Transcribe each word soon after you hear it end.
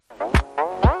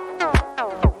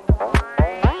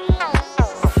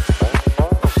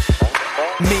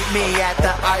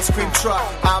ice cream truck,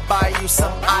 I'll buy you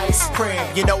some ice cream.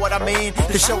 You know what I mean?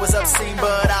 The show is obscene,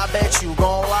 but I bet you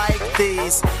gon' like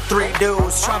these three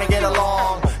dudes trying to get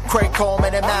along. Craig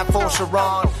Coleman and Matt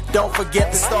Fulcheron. Don't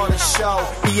forget to start the show.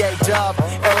 EA Dub,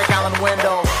 Eric Allen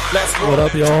Window. Let's roll. What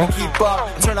up, y'all? Keep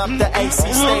up. Turn up the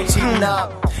AC stage, heating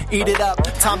up. Eat it up.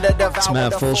 Time to devour. It's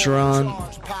Matt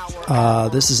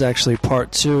Fulcheron. This is actually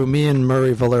part 2. Me and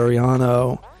Murray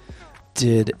Valeriano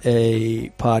did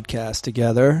a podcast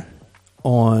together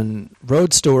on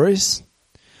road stories.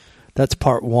 That's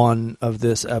part 1 of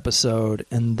this episode.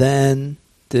 And then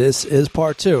this is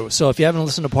part 2. So if you haven't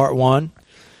listened to part 1,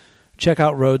 check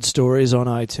out Road Stories on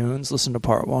iTunes. Listen to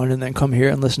part 1 and then come here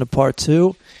and listen to part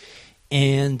 2.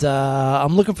 And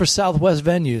I'm looking for Southwest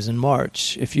venues in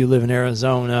March. If you live in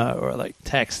Arizona or like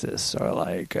Texas or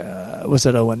like, what's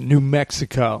that other one? New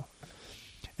Mexico.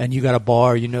 And you got a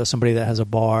bar, you know somebody that has a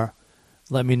bar,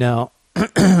 let me know.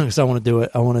 Because I want to do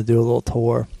it. I want to do a little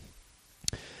tour.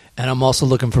 And I'm also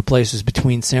looking for places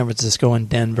between San Francisco and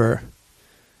Denver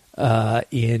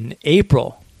in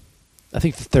April. I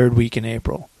think the 3rd week in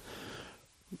April.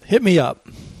 Hit me up,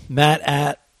 Matt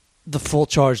at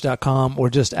thefullcharge.com or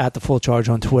just at thefullcharge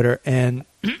on Twitter. And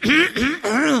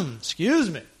excuse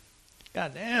me.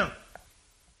 Goddamn.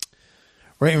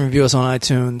 Rate and review us on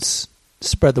iTunes.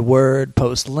 Spread the word.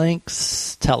 Post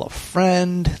links. Tell a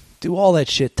friend. Do all that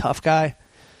shit, tough guy.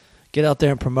 Get out there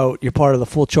and promote. You're part of the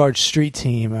Full Charge street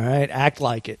team, all right? Act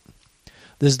like it.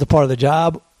 This is the part of the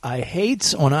job I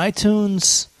hate on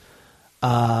iTunes.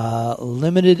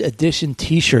 Limited edition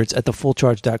t-shirts at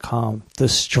thefullcharge.com. The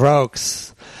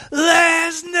Strokes.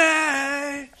 Last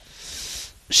night,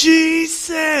 she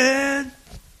said.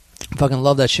 Fucking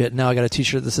love that shit. Now I got a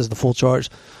t-shirt that says The Full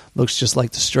Charge. Looks just like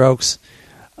the Strokes.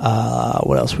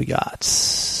 What else we got?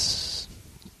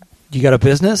 You got a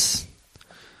business?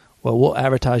 Well, we'll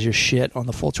advertise your shit on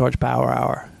the Full Charge Power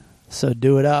Hour. So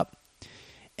do it up.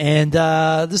 And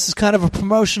this is kind of a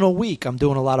promotional week. I'm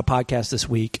doing a lot of podcasts this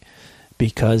week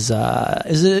because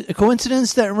is it a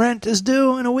coincidence that rent is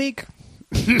due in a week?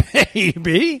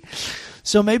 Maybe.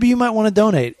 So maybe you might want to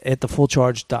donate at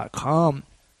thefullcharge.com.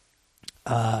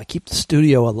 Keep the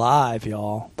studio alive,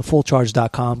 y'all.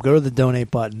 Thefullcharge.com. Go to the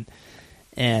donate button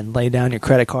and lay down your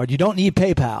credit card. You don't need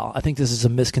PayPal. I think this is a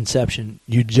misconception.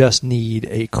 You just need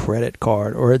a credit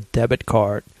card or a debit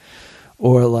card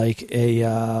or like a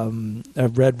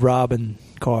Red Robin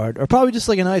card or probably just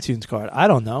like an iTunes card. I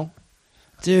don't know.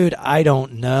 Dude, I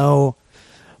don't know.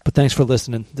 But thanks for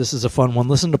listening. This is a fun one.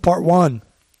 Listen to part 1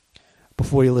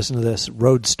 before you listen to this.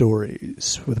 Road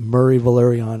Stories with Murray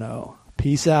Valeriano.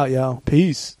 Peace out, yo.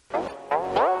 Peace.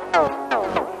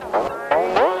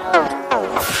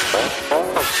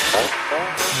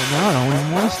 No, I don't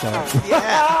even want to start.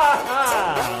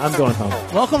 Yeah. I'm going home.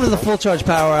 Welcome to the Full Charge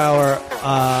Power Hour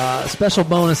special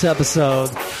bonus episode.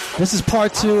 This is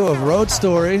part 2 of Road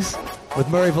Stories with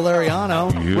Murray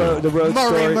Valeriano. Yeah. The road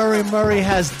story. Murray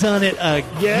has done it again.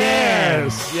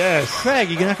 Yes. Craig,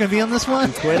 you're not going to be on this one?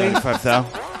 You quitting?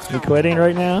 You quitting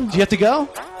right now? Do you have to go?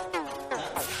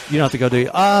 You don't have to go, do you?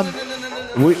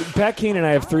 Pat Keane and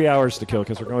I have 3 hours to kill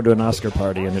because we're going to an Oscar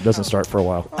party and it doesn't start for a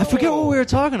while. I forget what we were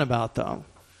talking about, though.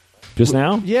 Just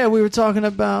now? Yeah, we were talking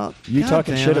about... You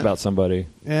talking shit about somebody.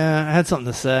 Yeah, I had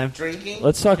something to say. Drinking?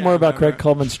 Let's talk more about Craig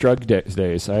Coleman's drug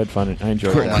days. I had fun. I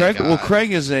enjoyed it.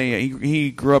 Craig is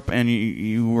he grew up and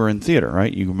you were in theater,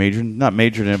 right? You not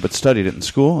majored in it, but studied it in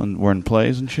school and were in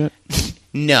plays and shit?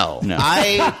 No.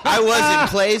 I was in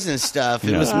plays and stuff.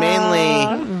 It was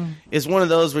mainly... It's one of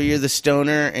those where you're the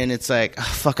stoner and it's like, oh,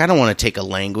 fuck, I don't want to take a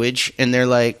language. And they're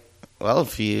like, well,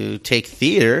 if you take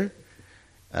theater...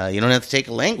 you don't have to take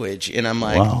a language. And I'm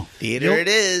like, wow. Theater it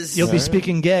is. You'll be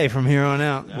speaking gay from here on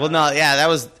out. Well, no, yeah, that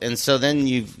was... And so then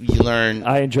you learn...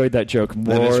 I enjoyed that joke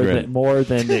more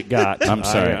than it got. I'm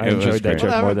sorry. I enjoyed that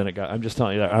joke more than it got. I'm just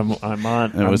telling you that.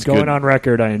 I'm going on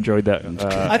record. I enjoyed that.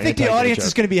 I think the audience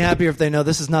is going to be happier if they know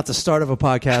this is not the start of a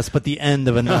podcast, but the end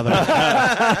of another.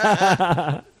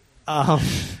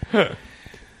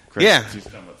 Yeah.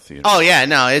 Oh, yeah,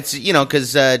 no, it's,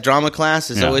 because drama class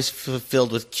is always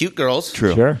filled with cute girls.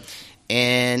 True. Sure.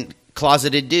 And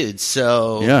closeted dudes,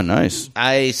 so... Yeah, nice.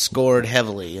 I scored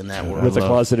heavily in that world. With the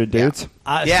closeted dudes?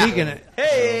 Yeah. Speaking of...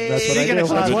 Hey! That's what I do. That's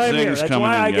why I'm here. That's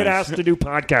why I get asked to do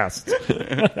podcasts.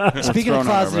 Speaking of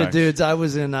closeted dudes, I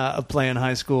was in a play in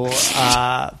high school,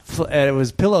 and it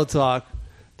was Pillow Talk.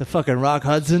 The fucking Rock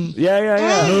Hudson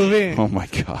movie. Oh, my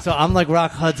God. So I'm like Rock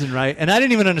Hudson, right? And I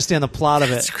didn't even understand the plot of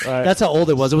it. That's how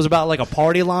old it was. It was about like a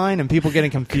party line and people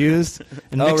getting confused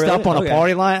and mixed up on a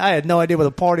party line. I had no idea what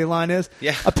a party line is.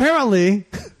 Yeah. Apparently,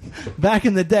 back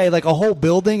in the day, like a whole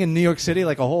building in New York City,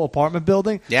 like a whole apartment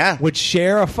building, would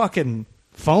share a fucking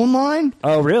phone line.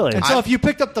 Oh, really? And so if you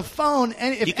picked up the phone,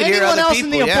 and if You could hear anyone other else in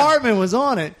the people, yeah. apartment was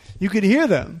on it, you could hear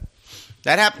them.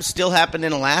 That still happened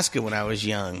in Alaska when I was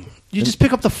young. You just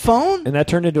pick up the phone? And that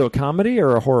turned into a comedy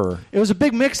or a horror? It was a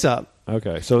big mix-up.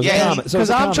 Okay, so it was Yeah, a comedy. Because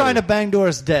I'm trying to bang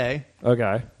Doris Day.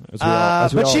 Okay.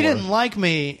 As we But all she were. didn't like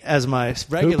me as my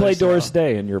regular Who played self. Doris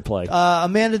Day in your play?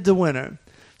 Amanda DeWinter.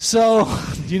 So,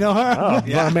 do you know her? Oh,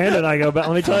 well, Amanda and I go back.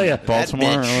 Let me tell you. Baltimore.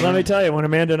 or bitch. whatever. Let me tell you, when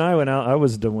Amanda and I went out, I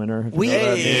was the winner.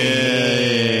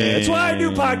 That's why I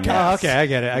do podcasts. Oh, okay, I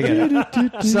get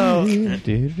it.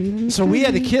 So we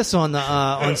had to kiss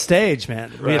on stage,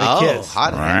 man. We had to kiss.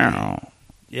 hot. Wow.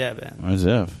 Yeah, man. As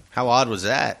if. How odd was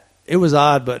that? It was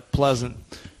odd but pleasant.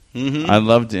 I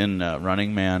loved in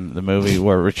Running Man, the movie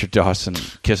where Richard Dawson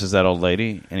kisses that old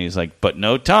lady, and he's like, but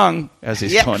no tongue, as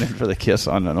he's Yeah. going in for the kiss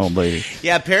on an old lady.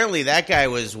 Yeah, apparently that guy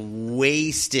was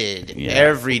wasted Yeah.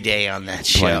 every day on that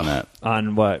show. Playing that.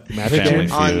 On what? Match Family Game?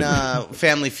 Feud. On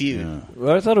Family Feud.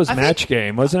 Well, I thought it was Match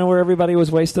Game. Wasn't it where everybody was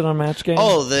wasted on Match Game?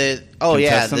 Oh, the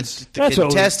Contestants? That's what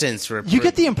contestants were. You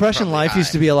get the impression probably life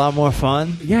used to be a lot more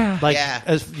fun. Yeah. Like, Yeah.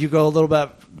 as you go a little bit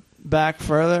back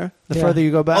further, the Yeah. further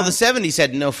you go back. Oh, the 70s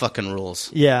had no fucking rules.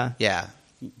 yeah. Yeah.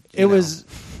 It was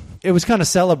kind of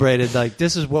celebrated. Like,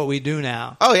 this is what we do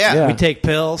now. Oh, yeah. Yeah. We take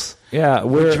pills. Yeah,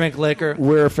 We drink liquor.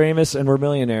 We're famous and we're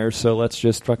millionaires, so let's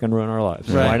just fucking ruin our lives.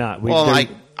 Right. Why not? Well, there-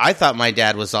 I thought my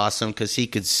dad was awesome because he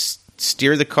could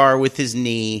steer the car with his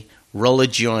knee, roll a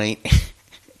joint,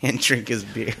 and drink his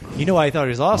beer. You know why I thought he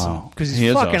was awesome? Wow. Because He he's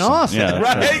is fucking awesome. Yeah,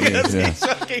 that's right. He is,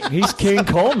 yeah. he's King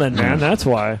Coleman, man. That's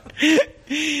why.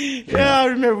 Yeah, I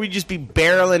remember we'd just be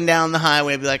barreling down the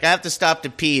highway. I'd be like, I have to stop to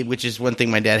pee, which is one thing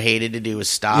my dad hated to do was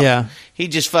stop. Yeah.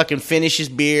 He'd just fucking finish his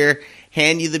beer,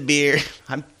 hand you the beer.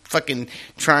 I'm fucking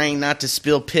trying not to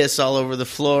spill piss all over the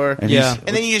floor. And Yeah.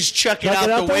 And then you just chuck it Chuck out,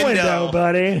 it out the window.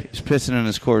 buddy. He's pissing in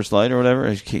his Coors Light or whatever,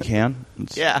 his can.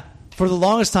 It's Yeah. For the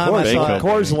longest time, I Coors, thought...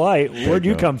 Coors Light. Where'd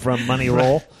you come from, Money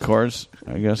Roll? Coors,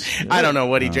 I guess. I don't know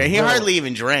what he drank. He hardly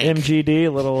even drank.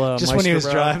 MGD, little just when he was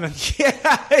Meister Brown. driving.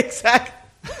 Yeah, exactly.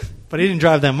 But he didn't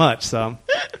drive that much, so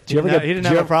Did you ever he get- didn't did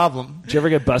have you a ever- problem. Did you ever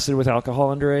get busted with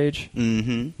alcohol underage?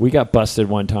 Mm-hmm. We got busted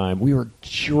one time. We were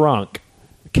drunk.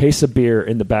 A case of beer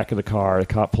in the back of the car. The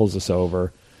cop pulls us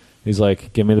over. He's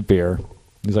like, give me the beer.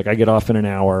 He's like, I get off in an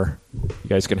hour. You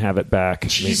guys can have it back.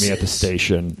 Meet me at the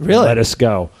station. Really? Let us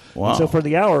go. Wow. And so for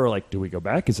the hour, we're like, do we go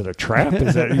back? Is it a trap?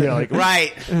 Is that, like,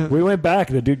 Right. We went back.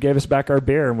 The dude gave us back our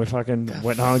beer, and we fucking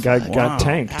went on and got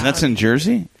tanked. And that's in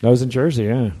Jersey? That was in Jersey,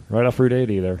 yeah. Right off Route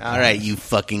 80 there. All right, you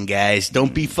fucking guys.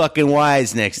 Don't be fucking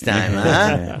wise next time,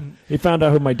 huh? He found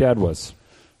out who my dad was.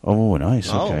 Oh, nice.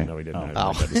 Oh. Okay. No, he didn't.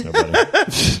 Oh. My dad was nobody.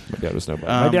 My dad was nobody.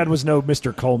 My dad was no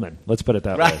Mr. Coleman. Let's put it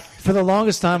that Right. way. For the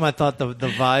longest time, I thought the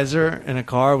visor in a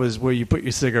car was where you put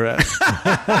your cigarettes.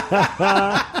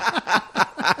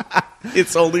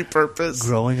 Its only purpose.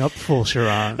 Growing up full,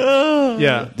 Sharon.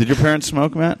 Yeah. Did your parents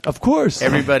smoke, Matt? Of course.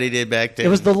 Everybody did back then. It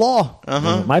was the law.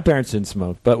 My parents didn't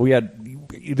smoke, but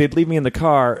they'd leave me in the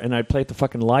car, and I'd play at the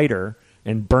fucking lighter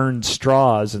and burn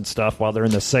straws and stuff while they're in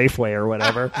the Safeway or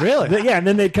whatever. Really? Yeah, and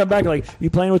then they'd come back like,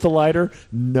 you playing with the lighter?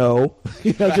 No.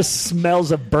 Just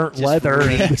smells of burnt leather.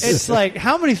 It's like,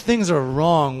 how many things are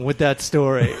wrong with that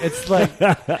story? It's like,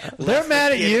 they're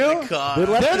mad at Get in you. the car.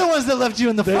 They're the ones that left you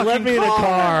in the They fucking left me in a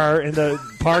car in the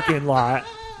parking lot.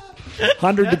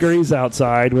 100 degrees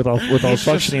outside with a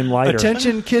functioning lighter.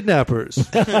 Attention, kidnappers.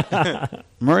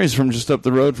 Murray's from just up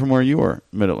the road from where you were,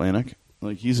 Mid-Atlantic.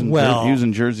 Like he's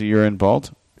in Jersey, you're in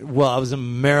Balt. Well, I was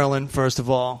in Maryland, first of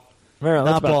all. Maryland,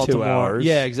 that's Not about Baltimore. 2 hours.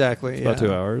 Yeah, exactly. It's about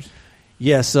 2 hours.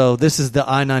 Yeah, so this is the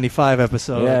I-95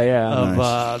 episode of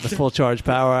Nice. the Full Charge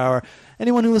Power Hour.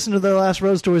 Anyone who listened to their last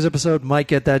Road Stories episode might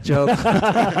get that joke.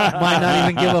 Might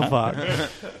not even give a fuck.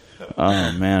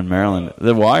 Oh, man, Maryland.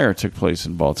 The Wire took place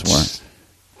in Baltimore.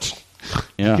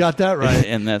 Yeah. You got that right.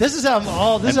 And that's- this is how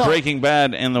all this And is how, Breaking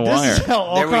Bad and The this Wire. is how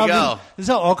all There we go. This is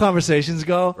how all conversations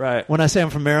go. Right. When I say I'm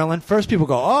from Maryland, first people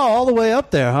go, "Oh, all the way up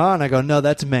there, huh?" And I go, "No,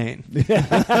 that's Maine."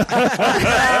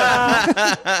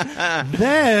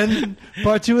 Then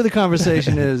part two of the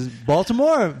conversation is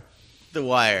Baltimore. The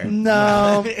Wire.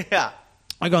 No. Yeah.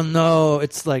 I go, no,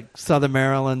 it's like Southern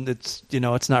Maryland. It's,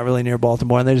 it's not really near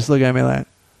Baltimore. And they just look at me like,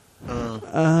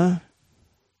 oh,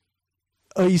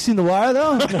 you seen The Wire,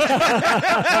 though? And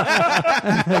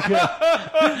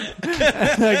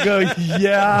I go,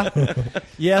 yeah.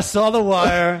 Yeah, saw The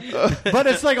Wire. But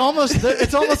it's like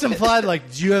it's almost implied,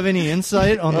 like, do you have any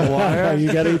insight on The Wire?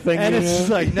 You got anything? And it's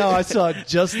like, no, I saw it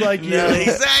just like you. No,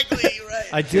 exactly. Right.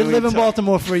 I did live in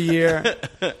Baltimore for a year.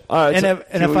 All right, And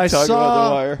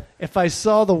so if I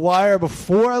saw The Wire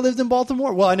before I lived in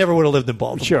Baltimore, well, I never would have lived in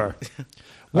Baltimore. sure.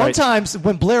 One time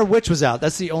when Blair Witch was out,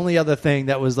 that's the only other thing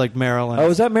that was like Maryland. Oh,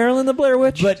 was that Maryland, the Blair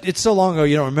Witch? But it's so long ago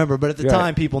you don't remember. But at the Right.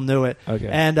 time, people knew it. Okay.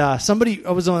 And I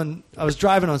was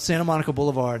driving on Santa Monica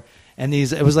Boulevard, and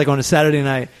it was like on a Saturday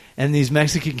night, and these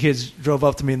Mexican kids drove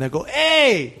up to me and they go,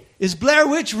 "Hey, is Blair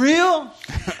Witch real?"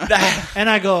 And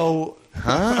I go,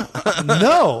 "Huh?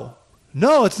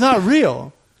 No, it's not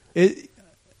real.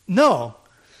 No."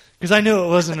 Because I knew it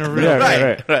wasn't a real. Yeah,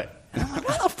 right. And I'm like,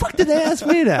 "How the fuck did they ask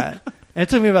me that?" And it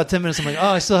took me about 10 minutes. I'm like, "Oh,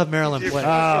 I still have Maryland Blake."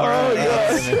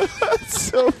 That's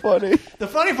so funny. The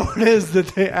funny part is that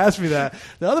they asked me that.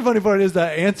 The other funny part is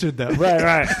that I answered them.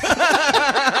 Right.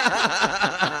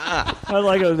 I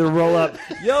like to roll up.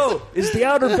 Yo, is the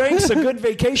Outer Banks a good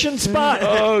vacation spot?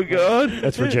 Oh, God.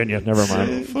 That's Virginia. Never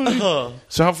mind.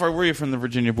 So how far were you from the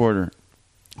Virginia border?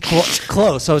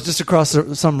 Close. I was just across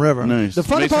some river. Nice. The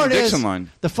funny part Mason-Dixon is, line.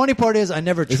 the funny part is, I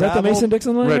never Is traveled. that the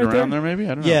Mason-Dixon line? Right right around there? there, maybe?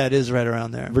 I don't know. Yeah, it is right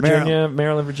around there. Virginia,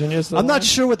 Maryland, Virginia. Is the I'm not line?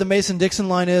 sure what the Mason-Dixon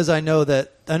line is. I know the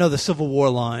Civil War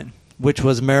line, which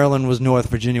was Maryland was north,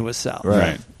 Virginia was south.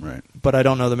 Right. But I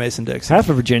don't know the Mason-Dixon. Half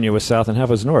of Virginia was south and half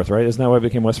was north, right? Isn't that why it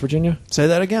became West Virginia? Say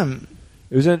that again.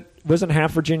 Wasn't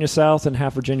half Virginia south and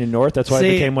half Virginia north? That's why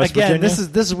it became West again, Virginia?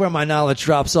 this is where my knowledge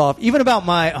drops off, even about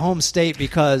my home state,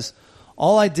 because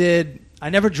all I did,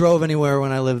 I never drove anywhere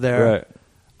when I lived there. Right.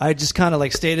 I just kind of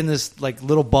like stayed in this like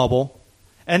little bubble.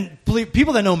 And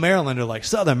people that know Maryland are like,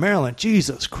 Southern Maryland,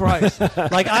 Jesus Christ.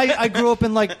 Like I grew up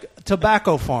in like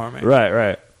tobacco farming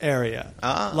Right. area.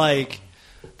 Like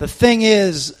the thing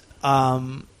is,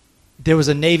 there was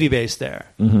a Navy base there.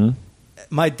 Mm-hmm.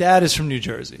 My dad is from New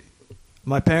Jersey.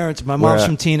 My mom's Where at?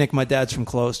 from Teaneck. My dad's from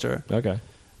Closter, Okay.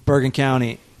 Bergen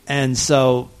County. And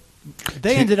so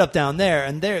they ended up down there,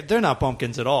 and they're not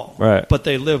bumpkins at all. Right. But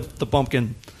they live the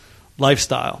bumpkin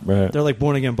lifestyle. Right. They're like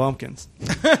born-again bumpkins.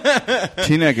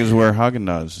 Teaneck is where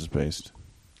Haagen-Dazs is based.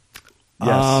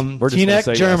 Yes. We're just gonna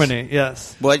say Teaneck, Germany,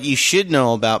 yes. What you should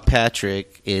know about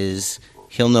Patrick is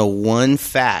he'll know one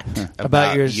fact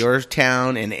about your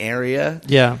town and area,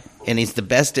 Yeah. and he's the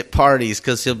best at parties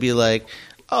because he'll be like,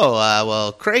 "Oh,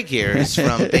 well, Craig here is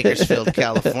from Bakersfield,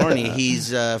 California.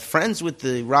 He's friends with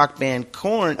the rock band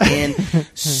Korn, and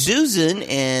Susan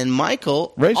and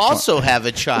Michael also have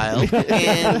a child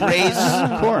and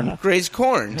raise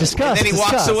corn. Discuss, And then he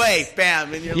walks discuss. away,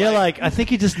 bam, and You're like, I think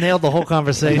he just nailed the whole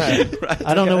conversation.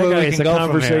 I don't know where we It's can a go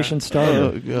conversation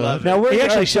starter. Now, He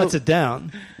actually shuts it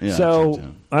down. Yeah, So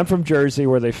I'm from Jersey,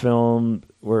 where they filmed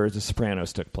where The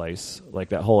Sopranos took place. Like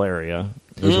that whole area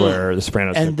is where The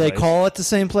Sopranos took And they place. call it the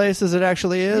same place as it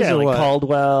actually is? Yeah, or like what?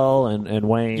 Caldwell and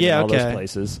Wayne Yeah, and all okay. those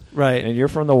places. Right. And you're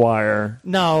from The Wire.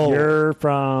 No. You're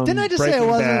from Didn't I just say I Breaking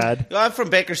wasn't? Bad. Well, I'm from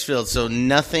Bakersfield, so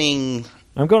nothing.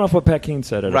 I'm going off what Pat Keane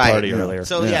said at a Right. party earlier.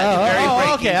 So, Yeah. yeah, very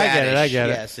Breaking okay, I get it, I Bad-ish. get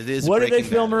it. Yes, it is what did they Breaking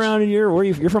film Bad-ish. around here?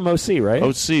 You're from OC, right?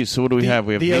 OC. So what do we have?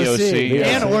 We have The OC. VOC.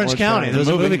 And Orange County. There's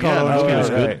a movie called Orange yeah,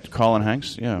 County. right. Colin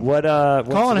Hanks. Yeah. What?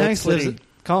 Colin Hanks city?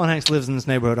 lives in this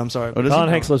neighborhood. I'm sorry. Oh, does Colin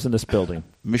he? Hanks lives in this building.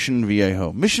 Mission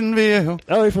Viejo. Mission Viejo.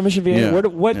 Oh, you're from Mission Viejo. Yeah.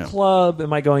 What Yeah. club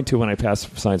am I going to when I pass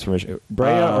signs from Mission? Brea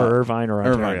or Irvine or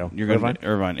Ontario? Irvine. You're going to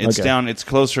Irvine. It's Okay. down. It's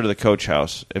closer to the Coach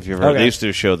House. If you've ever, Okay. they used to do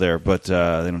a show there, but they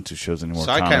don't do shows anymore.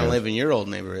 So I kind Comedy. of live in your old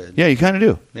neighborhood. Yeah, you kind of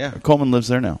do. Yeah. Coleman lives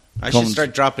there now. I should Coleman's-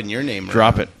 start dropping your name.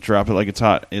 Drop it like it's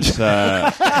hot. It's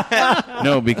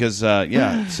no, because Santa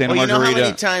Well, you know Margarita. how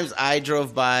many times I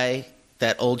drove by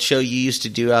that old show you used to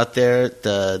do out there?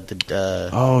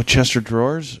 Oh, Chester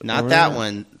Drawers. Not Or that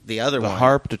one. The other The one.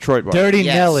 Harp Detroit Bar. Dirty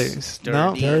Yes. Nellies.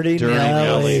 No? Dirty Dirty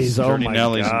Nellies. Oh Dirty my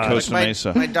Nellies in God. Costa My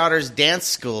Mesa. daughter's dance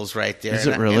school's right there. Is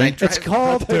and it I- really? and I drive- It's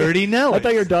called Dirty Nellies. I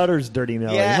thought your daughter's Dirty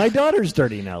Nelly. Yeah. My daughter's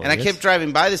Dirty Nelly. And I kept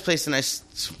driving by this place, and I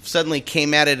suddenly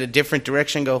came at it a different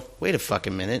direction. And go, wait a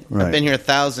fucking minute! Right. I've been here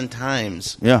 1,000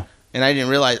 times, Yeah. and I didn't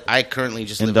realize I currently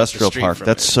just live up Industrial the street Park. from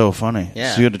That's it. so funny.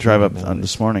 Yeah. So you had to drive up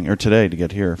this morning or today to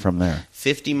get here from there.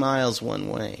 50 miles one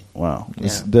way. Wow.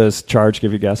 Does Charge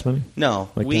give you gas money? No,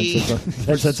 Like we.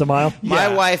 10 cents a mile? My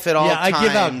wife at all Yeah, I times.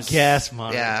 give out gas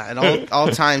money. Yeah, at all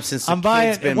times since the I'm buying.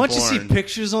 kid's been Once born. you see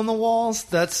pictures on the walls,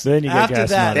 that's Then you get after gas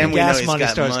that. money. The Then we know gas he's money got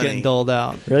starts money. getting doled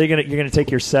out. Really, you're gonna take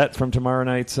your set from tomorrow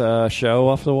night's show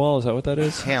off the wall? Is that what that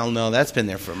is? Hell no, that's been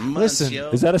there for months. Listen, yo.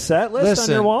 Is that a set list on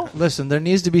your wall? Listen, there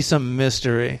needs to be some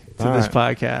mystery to All this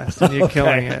right. podcast, and you're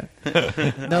killing Okay.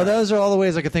 it. No, those are all the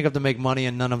ways I could think of to make money,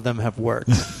 and none of them have worked.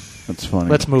 That's funny.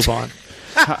 Let's move on.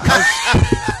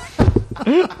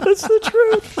 That's the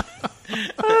truth.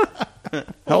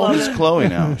 How old is Chloe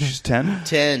now? She's 10?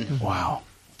 10? Wow.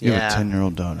 You have Yeah. a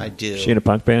 10-year-old daughter. I do. She in a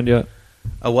punk band yet?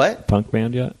 A what? Punk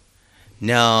band yet?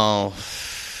 No.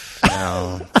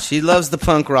 She loves the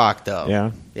punk rock, though.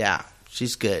 Yeah. Yeah.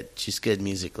 She's good. She's good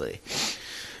musically.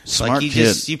 Smart like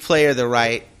kid. you play her the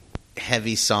right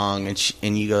heavy song,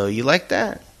 and you go, you like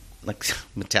that? Like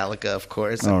Metallica, of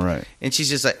course. Oh, right. And she's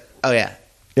just like, oh yeah,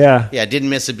 Yeah. didn't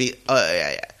miss a beat. Oh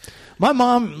yeah. My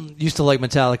mom used to like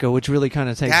Metallica, which really kind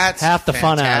of takes That's half the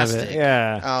fun out of fantastic. it.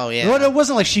 Yeah. Oh yeah. Well, it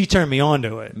wasn't like she turned me on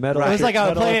to it. Metal, It was like I would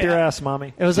metal play up it. your ass,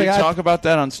 mommy. It was Do like you talk about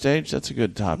that on stage? That's a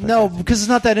good topic. no, because it's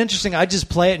not that interesting. I just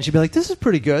play it, and she'd be like, "This is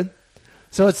pretty good."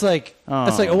 So it's like,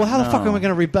 well, how the fuck am I going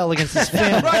to rebel against this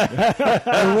family?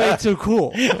 They're way too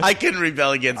cool. I can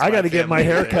rebel against. I got to get my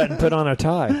hair hair cut and put on a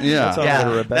tie. Yeah. That's how I'm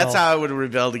gonna rebel. That's how I would have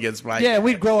rebelled against my. Yeah,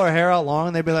 we'd grow our hair out long,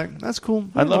 and they'd be like, "That's cool."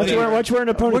 I'd love Why to. you wearing a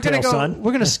We're gonna ponytail, go. son?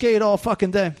 We're gonna skate all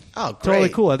fucking day. Oh, great. Totally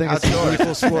cool. I think it's a Outdoors. really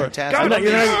cool sport. Fantastic.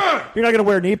 You're not going to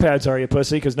wear knee pads, are you,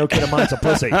 pussy? Because no kid of mine's a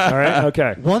pussy. All right?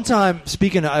 Okay. One time,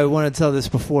 I wanted to tell this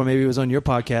before. Maybe it was on your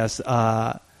podcast.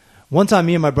 One time,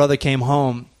 me and my brother came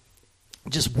home,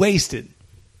 just wasted.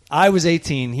 I was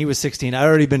 18. He was 16. I'd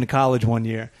already been to college one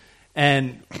year.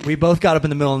 And we both got up in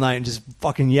the middle of the night and just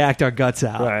fucking yacked our guts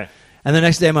out. Right. And the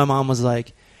next day, my mom was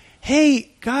like,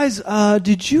 "Hey, guys,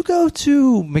 did you go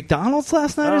to McDonald's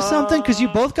last night or something? Because you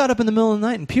both got up in the middle of the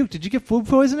night and puked. Did you get food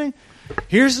poisoning?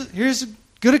 Here's a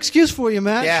good excuse for you,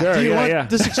 Matt. Yeah. Sure, Do you yeah, want yeah.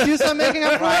 this excuse I'm making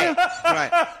up for you?" Right.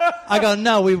 I go,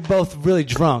 "No, we were both really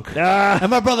drunk." And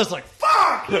my brother's like,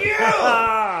 "Fuck you!"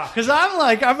 Because I'm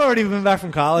like, I've already been back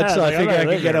from college, Yeah, so I like, figure I'm I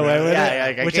not could get living away it. with Yeah,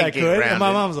 it, I which can't I get could. And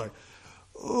my grounded. mom was like,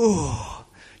 "Ooh."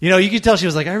 You know, you could tell she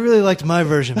was like, "I really liked my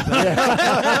version better."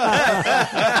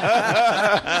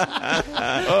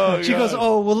 She goes,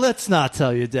 "Oh, well, let's not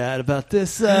tell your dad about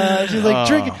this." She's like,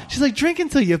 "Drink." She's like, "Drink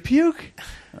until you puke."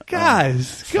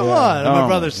 Guys, come on. And my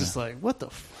brother's just like, "What the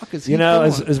fuck is he You know,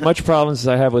 doing?" as much problems as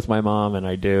I have with my mom, and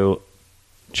I do,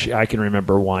 I can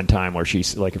remember one time where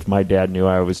she's like, if my dad knew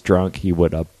I was drunk, he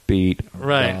would have beat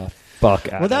Right. the fuck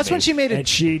out Well, of that's me. when she made it- And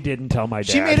she didn't tell my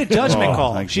dad. She made a judgment Oh,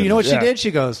 call. thank You know what she goodness. did?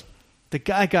 She goes, "The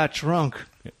guy got drunk.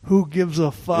 Who gives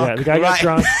a fuck?" Yeah, the guy got Right.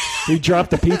 drunk. He dropped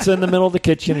the pizza in the middle of the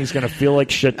kitchen. He's going to feel like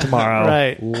shit tomorrow.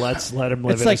 Right. Let's let him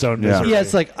live It's in like, his own Yeah. misery. yeah,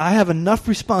 it's like, I have enough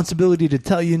responsibility to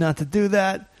tell you not to do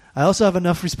that. I also have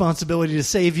enough responsibility to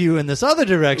save you in this other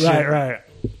direction. Right, right.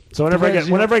 So whenever Whereas,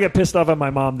 you I get pissed off at my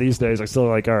mom these days, I still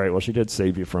like, all right, well, she did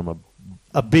save you from a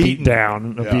A beat beat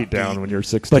down when you're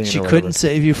 16. But she or couldn't whatever.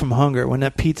 save you from hunger when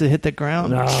that pizza hit the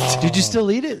ground. No. Did you still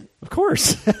eat it? Of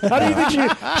course. How do you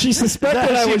think she suspected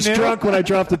That I she was knew? drunk when I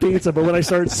dropped the pizza, but when I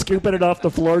started scooping it off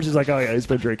the floor, she's like, oh, yeah, he's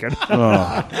been drinking.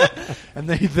 Oh. And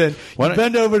then you Why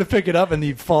bend over to pick it up and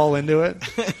you fall into it.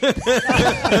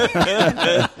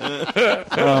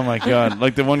 Oh my God!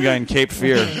 Like the one guy in Cape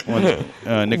Fear when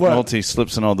Nick What? Nolte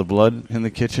slips in all the blood in the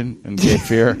kitchen in Cape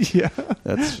Fear. Yeah.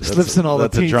 That's Slips in all the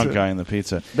that's a drunk pizza. guy in the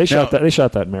pizza. They shot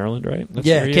that in Maryland, right? That's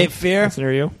Yeah, near you? Cape Fear. That's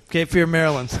near you? Cape Fear,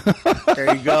 Maryland.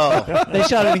 There you go. They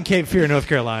shot it in Cape Fear, North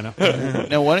Carolina.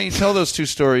 Now, why don't you tell those two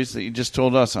stories that you just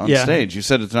told us on Yeah. stage? You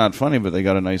said it's not funny, but they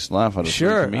got a nice laugh out of it.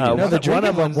 Sure.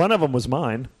 one of them was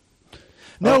mine.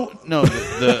 No, No,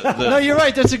 the no, you're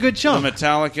right. That's a good chunk. the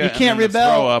Metallica. You and can't then the throw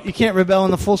rebel. up. You can't rebel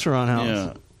in the full surround house.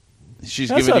 Yeah, she's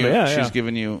That's giving not- you. yeah, she's yeah.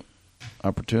 giving you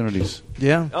opportunities.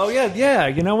 Yeah. Oh yeah.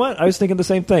 You know what? I was thinking the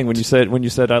same thing when you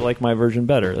said I like my version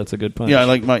better. That's a good punch. Yeah, I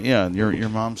like your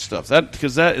mom's stuff. That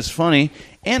because that is funny,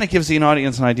 and it gives the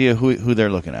audience an idea who they're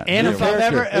looking at. And if I'm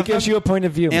ever, it gives you a point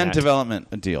of view. and Matt.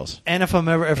 development deals and if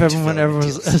everyone ever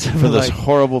was for those like,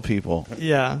 horrible people.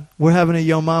 yeah, we're having a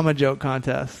Yo Mama joke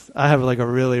contest. I have like a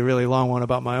really, really long one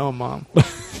about my own mom.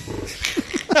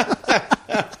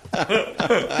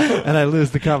 And I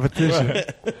lose the competition.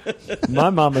 My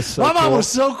mom is so My mom cool. was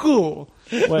so cool.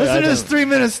 Wait, Listen to this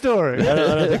 3-minute story. I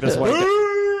don't think this white.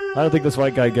 I don't think this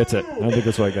white guy gets it.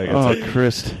 Oh,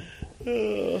 Chris.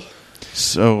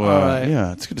 So right.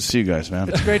 yeah, it's good to see you guys, man.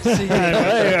 It's great to see you.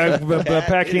 Hey,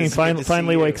 Pat Keane is good to see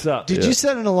finally you. wakes up. Did you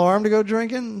set an alarm to go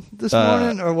drinking this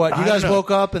morning, or what? You I guys don't know.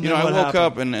 woke up and then I what woke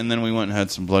happened? up and then we went and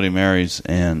had some Bloody Marys,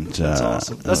 and That's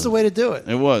awesome. That's the way to do it.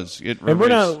 It was. It And we're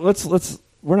erased- not.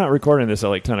 We're not recording this at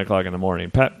like 10 o'clock in the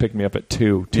morning. Pat picked me up at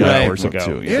 2 Yeah, hours right. ago.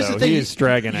 2, yeah. Here's So the thing: he's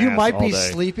dragging you ass might all be day.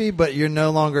 sleepy, but you're no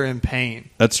longer in pain,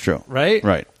 That's true. right?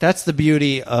 Right. That's the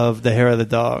beauty of the hair of the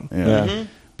dog. Yeah. Yeah.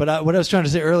 But what I was trying to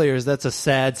say earlier is that's a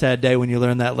sad, sad day when you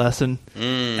learn that lesson,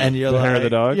 and you're The like, hair of the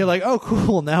dog? You're like, oh,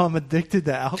 cool. Now I'm addicted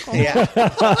to alcohol. Yeah.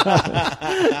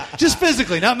 Just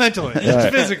physically, not mentally. Just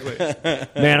physically.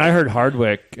 Man, I heard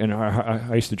Hardwick, and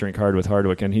I used to drink hard with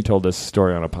Hardwick, and he told this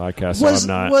story on a podcast. So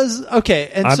Was okay.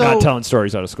 And I'm so, not telling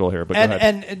stories out of school here, but go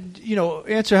ahead. and you know,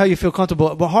 answer how you feel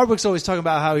comfortable. But Hardwick's always talking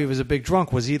about how he was a big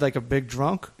drunk. Was he like a big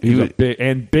drunk? He was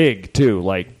big too,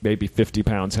 like maybe 50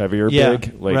 pounds heavier. Yeah,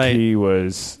 big, like right. he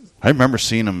was. I remember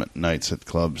seeing him at nights at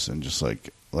clubs and just like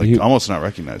You- almost not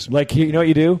recognize him. Like you know what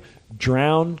you do?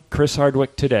 drown Chris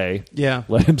Hardwick today. Yeah.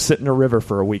 Let him sit in a river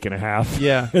for a week and a half.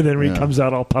 Yeah. And then when he comes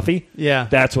out all puffy. Yeah.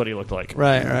 That's what he looked like.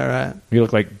 Right. He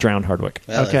looked like drowned Hardwick.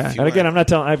 Well, Okay. if you And again, want- I'm not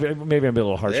telling. Maybe I'm being a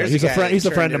little harsh. There's He's a a guy friend. that He's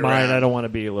a friend turned of it mine. around. I don't want to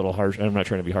be a little harsh. I'm not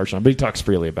trying to be harsh on him, but he talks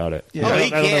freely about it. Yeah. Oh, he I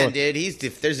don't can, know. dude.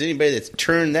 If there's anybody that's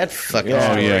turned that fucking Yeah.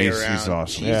 Oh story yeah, around, he's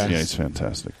awesome. Yeah. Yeah, he's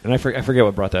fantastic. And I forget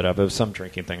what brought that up. It was some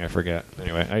drinking thing. I forget.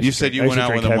 Anyway, I used You to said drink- you I used went to out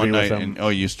drink with him heavy one night, him.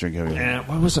 and you used to drink heavy. And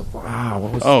what was it? Wow.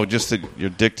 What was? Oh, just that you're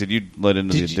addicted. You led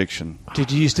into the Did you- addiction.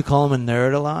 Did you used to call him a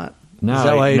nerd a lot? No, Is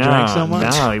that why he drank so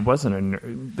much? No, he wasn't a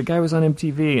nerd. The guy was on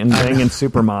MTV and banging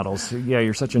supermodels. Yeah,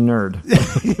 you're such a nerd.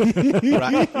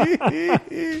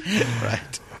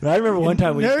 right? I remember one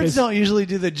time Nerds don't usually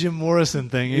do the Jim Morrison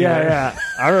thing. Either. Yeah.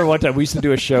 I remember one time we used to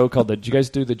do a show called Did you guys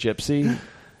do the Gypsy?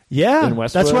 Yeah. In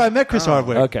Westwood? That's where I met Chris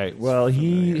Hardwick. Okay. Well,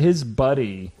 his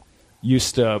buddy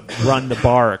used to run the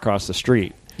bar across the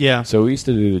street. Yeah. So we used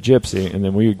to do the Gypsy, and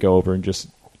then we would go over and just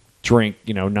drink,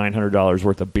 $900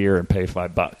 worth of beer and pay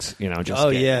 $5. Just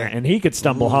Oh, get- yeah. And he could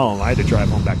stumble home. I had to drive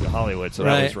home back to Hollywood, so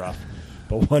that was Right. rough.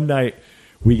 But one night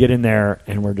we get in there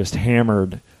and we're just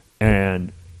hammered,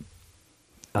 and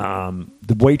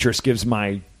the waitress gives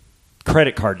my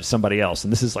credit card to somebody else,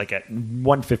 and this is like at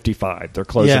 1:55. They're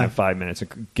closing Yeah. in 5 minutes.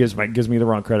 It gives me the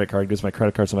wrong credit card. Gives my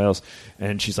credit card to somebody else,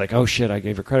 and she's like, "Oh shit, I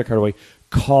gave her credit card away.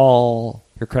 Call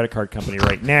your credit card company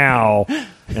right now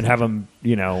and have them,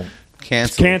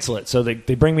 cancel it." So they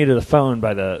bring me to the phone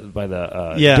by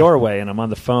the Yeah. doorway, and I'm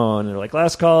on the phone, and they're like,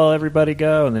 "Last call, everybody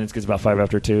go." And then it gets about 5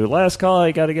 after 2. Last call,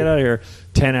 you got to get out of here.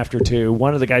 10 after 2.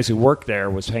 One of the guys who worked there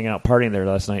was hanging out partying there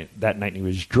that night, and he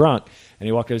was drunk, and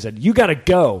he walked over and said, "You got to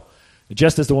go."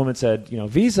 Just as the woman said,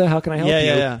 Visa, how can I help you?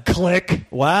 Yeah. Click.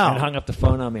 Wow. And hung up the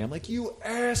phone on me. I'm like, you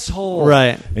asshole.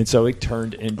 Right. And so it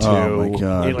turned into, Oh, my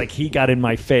God. he got in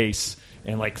my face,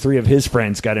 and like 3 of his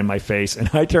friends got in my face, and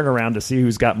I turn around to see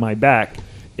who's got my back.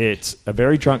 It's a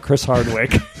very drunk Chris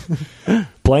Hardwick,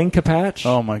 Blaine Capatch.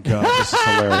 Oh my God, this is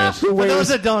hilarious. For those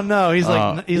that don't know, he's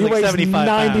like He weighs 75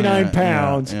 99 pounds.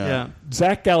 pounds. Yeah.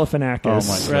 Zach Galifianakis. Oh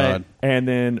my God. Right. And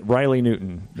then Riley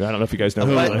Newton. I don't know if you guys know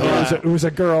who But- it was.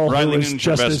 A girl Riley who was Newton's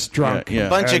just your as best- drunk. yeah. A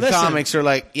bunch of Listen. comics are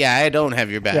like, "Yeah, I don't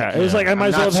have your back." Yeah, it was like I might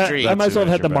as well I'm not have street. had the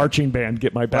your back. marching band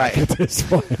get my back Right. at this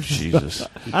point. Jesus.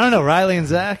 I don't know, Riley and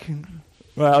Zach.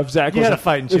 Well, if Zach You had wasn't a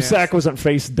fighting if chance. Zach wasn't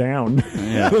face down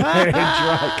Yeah. and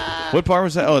drunk, What bar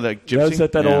was that? Oh, that Gypsy. that was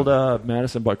at that Yeah. old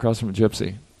Madison bar across from a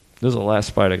Gypsy. This was the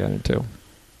last fight I got into.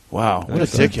 Wow, what a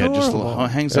That's dickhead! Just adorable.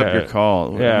 hangs up Yeah. your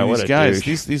call. Yeah, I mean, what these a guys,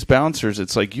 douche. these bouncers.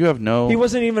 It's like you have no. He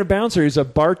wasn't even a bouncer. He was a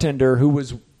bartender who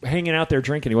was hanging out there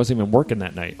drinking. He wasn't even working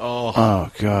that night. Oh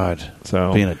God,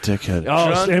 So being a dickhead. Oh,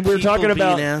 Drunk and we were people talking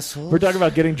about being assholes. we're talking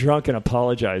about getting drunk and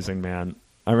apologizing, man.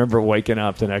 I remember waking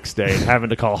up the next day and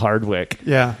having to call Hardwick.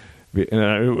 Yeah.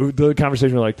 And the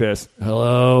conversation was like this: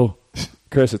 "Hello,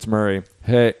 Chris, it's Murray.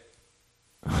 Hey."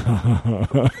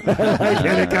 And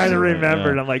it kind of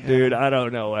remembered. I'm like, dude, I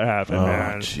don't know what happened, Oh,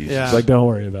 man. Jesus. Yeah. It's like, don't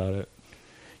worry about it.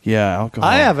 Yeah, alcohol.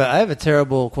 I have a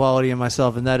terrible quality in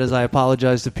myself, and that is I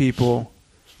apologize to people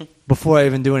before I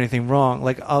even do anything wrong.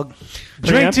 Like, I'll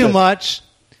drink too Preemptive. much,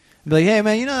 be like, "Hey,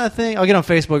 man, you know that thing?" I'll get on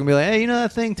Facebook and be like, "Hey, you know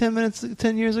that thing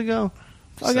 10 years ago?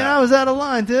 Fucking, I was out of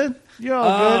line, dude. You're all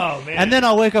Oh, good." man. And then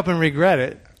I'll wake up and regret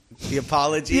it. The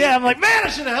apology. Yeah, I'm like, man, I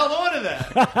should have held on to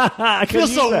that. I I feel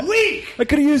so weak. I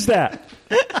could have used that.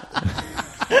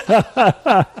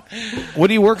 What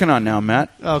are you working on now, Matt?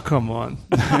 Oh, come on.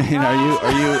 I mean,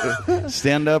 are you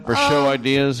stand up or show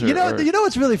ideas? Or, You know or-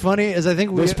 what's really funny is I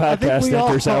think This I think podcast we all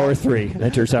enters hour 3.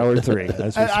 Enters hour 3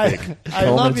 as we I speak. love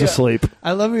Coleman's you. asleep.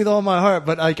 I love you with all my heart,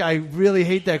 but I really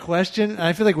hate that question. And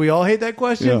I feel like we all hate that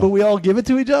question, Yeah. but we all give it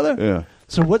to each other. Yeah.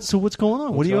 So what's going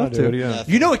on? What are you on, up dude? to? What are you up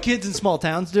You know what kids in small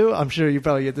towns do? I'm sure you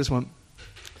probably get this one.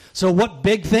 So what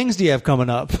big things do you have coming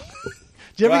up? Did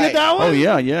you ever Right. get that one? Oh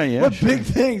yeah. What sure. big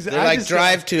things? They're like,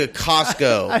 drive to a I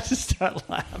Costco. just start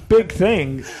laughing. Big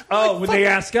thing. Oh, when they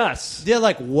ask us. They're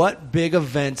like, what big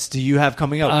events do you have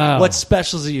coming up? Oh. What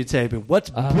specials are you taping? What's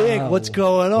big? What's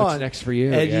going on? What's next for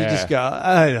you? And you Yeah. just go,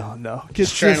 I don't know.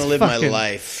 Just trying to live my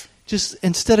life. Just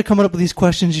instead of coming up with these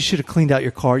questions, you should have cleaned out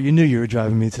your car. You knew you were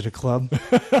driving me to the club.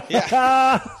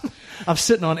 I'm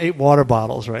sitting on 8 water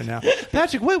bottles right now.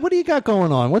 Patrick, what do you got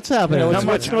going on? What's happening? Yeah, Not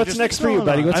much. what's next for you,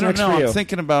 buddy? What's I don't next know. for you? I'm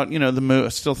thinking about the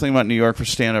move. Still thinking about New York for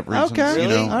stand-up reasons. Okay. You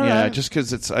Really? know? All Yeah, right. just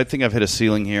because it's. I think I've hit a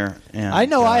ceiling here. And, I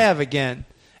know I have again.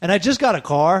 And I just got a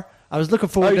car. I was looking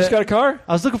forward. You just got a car?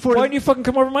 I was looking forward. Why didn't you fucking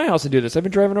come over to my house and do this? I've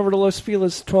been driving over to Los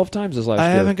Feliz 12 times this last year.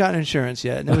 I haven't gotten insurance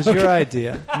yet, and it was your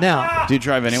idea. Now, Do you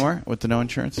drive anywhere with the no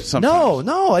insurance? no,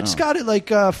 I just got it like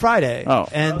Friday. Oh.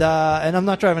 and I'm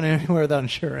not driving anywhere without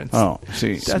insurance. Oh,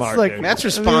 see. That's Smart, like dude. That's I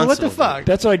mean, responsible. what the fuck?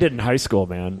 That's what I did in high school,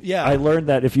 man. Yeah. I learned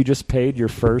that if you just paid your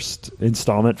first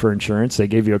installment for insurance, they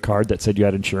gave you a card that said you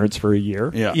had insurance for a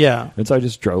year. Yeah. Yeah. And so I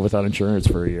just drove without insurance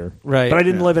for a year. Right. But I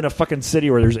didn't live in a fucking city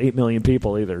where there's 8 million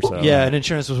people either. So Yeah, and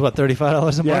insurance was what, $35 a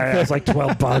month? yeah, it was like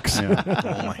 $12.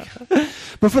 Oh my God.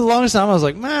 But for the longest time, I was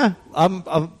like, nah. I'm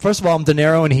first of all, I'm De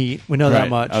Niro and Heat. We know that Right.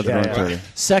 much. I was going to tell you.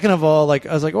 Second of all, like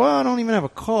I was like, well, I don't even have a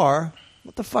car.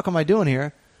 What the fuck am I doing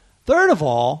here? Third of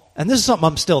all, and this is something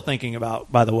I'm still thinking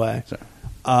about, by the way.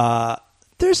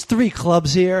 There's 3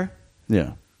 clubs here.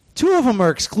 Yeah. 2 of them are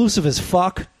exclusive as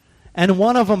fuck, and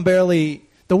one of them barely.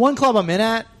 The one club I'm in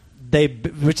at,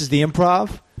 which is the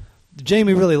Improv.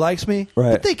 Jamie really likes me,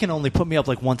 Right. but they can only put me up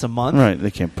like once a month. Right. They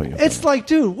can't put you. It's like,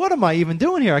 dude, what am I even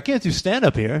doing here? I can't do stand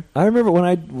up here. I remember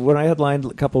when I headlined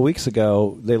a couple weeks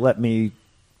ago, they let me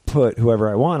put whoever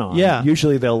I want on. Yeah.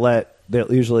 Usually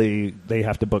they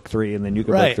have to book 3 and then you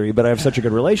can Right. book 3. But I have such a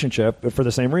good relationship for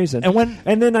the same reason.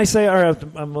 And then I say, all right,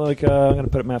 I'm like, I'm going to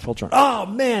put up Matt Fulcher. Oh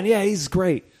man, yeah, he's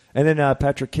great. And then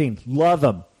Patrick Keane, love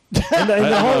him. And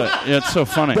the whole, Yeah, it's so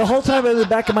funny. the whole time in the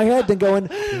back of my head, then going,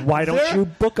 why don't you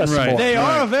book us Right. more? they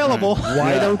are available.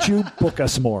 Why don't you book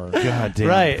us more? God damn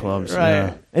Right, clubs. right.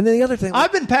 Yeah. And then the other thing,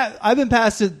 I've been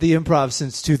past at the Improv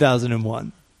since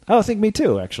 2001. oh, I think me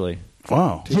too, actually.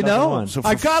 Wow. You know, 2001. So for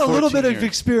I got a little 14 bit of years.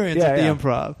 experience Yeah, at the yeah.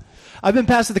 Improv. I've been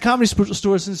past at the Comedy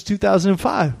Store since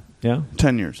 2005. Yeah,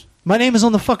 10 years. My name is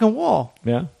on the fucking wall.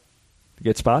 yeah. You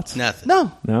get spots? Nothing.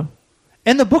 No, No?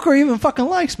 and the booker even fucking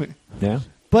likes me. Yeah.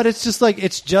 But it's just like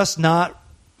it's just not.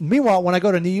 Meanwhile, when I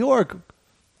go to New York,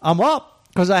 I'm up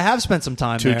because I have spent some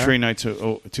time Two there.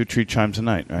 tree chimes a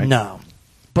night, right? No,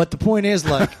 but the point is,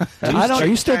 like, I don't. Are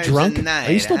you still Times drunk? a night,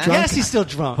 Are you still huh? drunk? Yes, he's still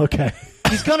drunk. Okay.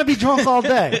 He's gonna be drunk all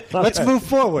day. Let's move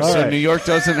forward. So All right. New York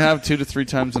doesn't have 2 to 3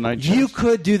 times a night. You chimes?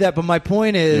 could do that, but my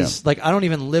point is, Yeah. like, I don't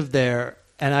even live there,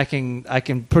 and I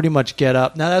can pretty much get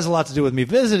up. Now, that has a lot to do with me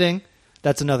visiting.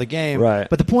 That's another game. Right.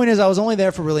 But the point is, I was only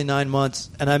there for really 9 months,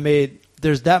 and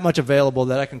there's that much available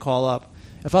that I can call up.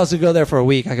 If I was to go there for a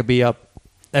week, I could be up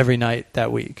every night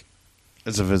that week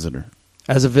as a visitor.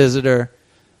 as a visitor.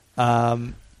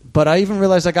 But I even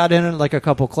realized I got in like a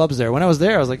couple clubs there. When I was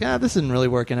there, I was like, this isn't really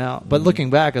working out. But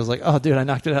looking back, I was like, oh, dude, I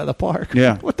knocked it out of the park.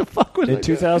 Yeah. What the fuck was I In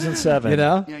doing? 2007. You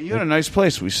know? Yeah, you had a nice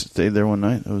place. We stayed there one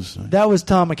night. That was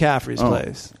Tom McCaffrey's Oh.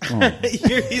 place.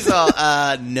 He's all,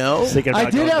 no. Thinking I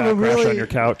about did going have a back, crash really- on your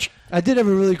couch. I did have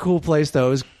a really cool place,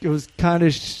 though. It was kind of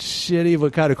shitty,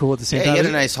 but kind of cool at the same Yeah, time. you had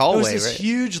a nice hallway, It was this right?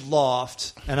 huge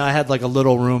loft, and I had like a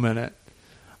little room in it.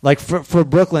 Like for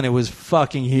Brooklyn, it was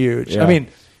fucking huge. Yeah. I mean,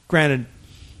 granted,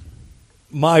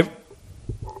 my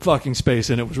fucking space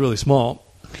in it was really small,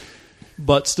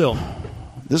 but still,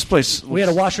 This place. we had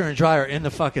a washer and dryer in the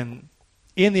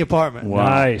apartment. Wow.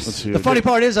 Nice. Let's see. The funny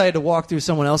part is, I had to walk through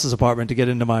someone else's apartment to get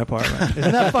into my apartment.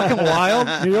 Isn't that fucking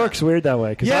wild? New York's weird that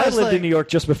way because Yeah, I it's lived like- in New York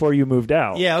just before you moved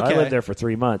out. Yeah, okay. I lived there for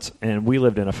 3 months, and we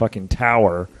lived in a fucking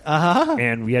tower,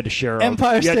 and we had to share our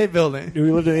Empire we had- State Building.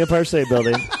 We lived in the Empire State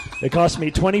Building. It cost me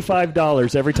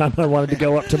 $25 every time I wanted to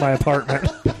go up to my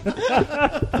apartment.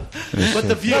 But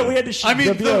the view. No, we had to.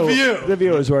 the view. The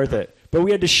view was worth it, but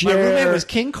we had to My share. roommate was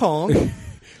King Kong.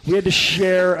 We had to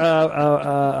share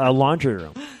a laundry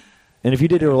room. And if you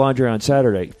did a laundry on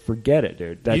Saturday, forget it,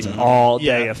 dude. That's an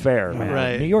all-day Yeah. affair, man.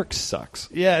 Right. New York sucks.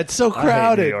 Yeah, it's so I hate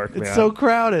crowded. New York, It's man. so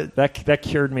crowded. That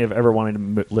cured me of ever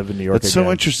wanting to live in New York It's again.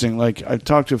 so interesting. Like I've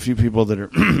talked to a few people that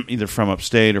are either from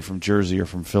upstate or from Jersey or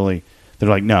from Philly. They're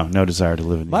like, no desire to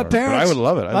live in New My York. But parents- I would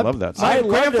love it. I my- love that. my- I loved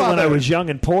it when grandfather- I was young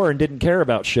and poor and didn't care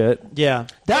about shit. Yeah.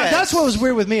 That's what was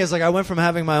weird with me is like I went from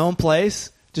having my own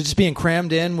place to just being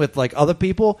crammed in with like other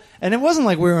people, and it wasn't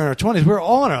like we were in our 20s. We were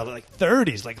all in our like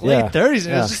 30s, like late Yeah. 30s,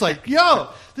 and it Yeah. was just like, yo,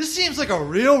 this seems like a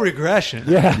real regression.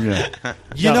 Yeah. Yeah.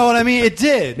 You know what I mean? It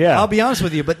did. Yeah. I'll be honest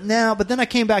with you. But then I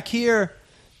came back here,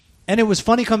 and it was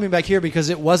funny coming back here because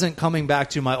it wasn't coming back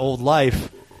to my old life.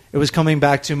 It was coming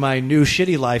back to my new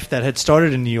shitty life that had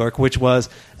started in New York, which was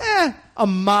a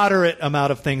moderate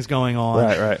amount of things going on.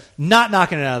 Right. Not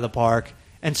knocking it out of the park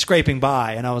and scraping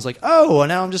by. And I was like, oh, and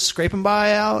now I'm just scraping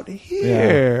by out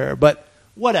here. Yeah. But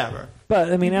whatever.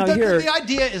 But, I mean, out here... The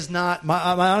idea is not, my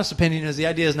honest opinion is the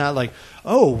idea is not like,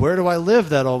 oh, where do I live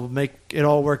that'll make it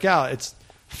all work out? It's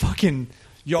fucking,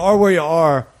 you are where you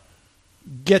are,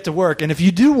 get to work. And if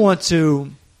you do want to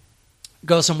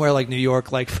go somewhere like New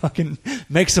York, like fucking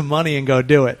make some money and go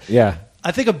do it. Yeah.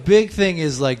 I think a big thing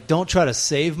is like, don't try to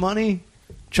save money,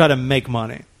 try to make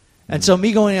money. And so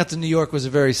me going out to New York was a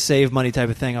very save money type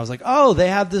of thing. I was like, oh, they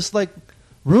have this like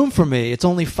room for me. It's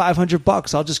only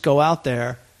 $500. I'll just go out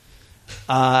there.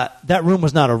 That room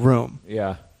was not a room.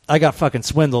 Yeah. I got fucking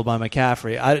swindled by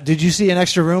McCaffrey. Did you see an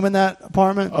extra room in that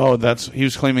apartment? Oh, he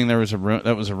was claiming there was a room.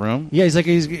 That was a room. Yeah, he's like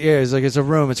it's a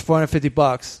room. It's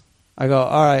 $450. I go,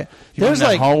 all right. There's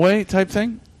like hallway type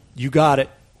thing. You got it.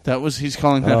 He's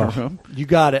calling that a room. You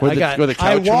got it. Where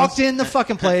I walked in the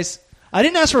fucking place. I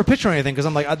didn't ask for a picture or anything because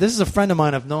I'm like, this is a friend of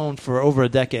mine I've known for over a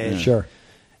decade. Yeah. Sure.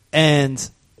 And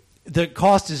the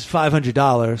cost is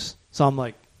 $500. So I'm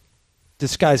like,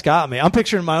 this guy's got me. I'm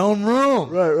picturing my own room.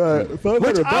 Right.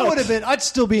 Which I would have been. I'd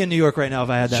still be in New York right now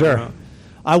if I had that Sure. room.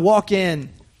 I walk in,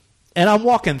 and I'm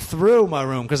walking through my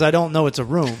room because I don't know it's a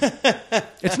room.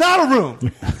 It's not a room.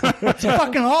 It's a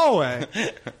fucking hallway.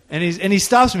 And he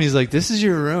stops me. He's like, "This is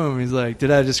your room." He's like,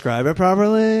 "Did I describe it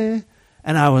properly?"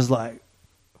 And I was like,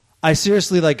 I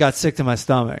seriously like got sick to my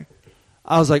stomach.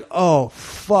 I was like, "Oh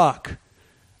fuck!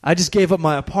 I just gave up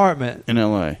my apartment in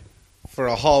L.A. for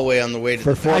a hallway on the way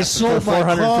to the I sold my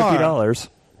 $450.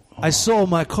 I sold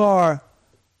my car.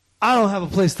 I don't have a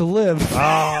place to live.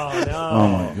 Oh no! Oh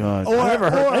my god!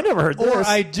 I never heard this. Or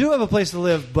I do have a place to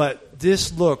live, but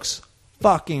this looks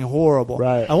fucking horrible.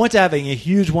 Right. I went to having a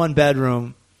huge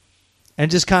 1-bedroom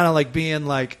and just kind of like being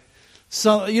like,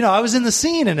 so I was in the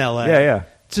scene in LA. Yeah.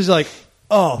 So it's like,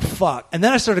 oh fuck. And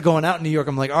then I started going out in New York.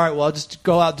 I'm like, all right, well, I'll just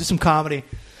go out, do some comedy,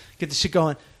 get the shit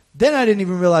going. Then I didn't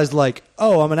even realize, like,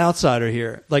 oh, I'm an outsider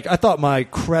here. Like, I thought my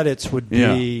credits would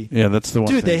be... Yeah, that's the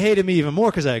one Dude, thing. they hated me even more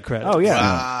because I had credits. Oh, yeah.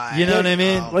 Right. You know what I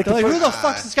mean? Like who the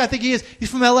fuck does this guy think he is? He's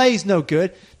from L.A., he's no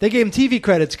good. They gave him TV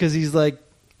credits because he's, like,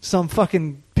 some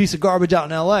fucking piece of garbage out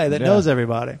in L.A. that knows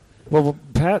everybody. Well,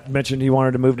 Pat mentioned he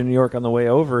wanted to move to New York on the way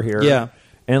over here. Yeah.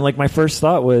 And, like, my first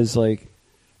thought was, like,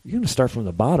 you're going to start from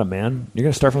the bottom, man. You're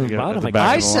going to start from the bottom.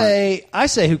 I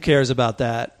say who cares about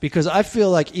that? Because I feel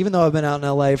like even though I've been out in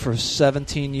L.A. for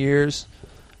 17 years,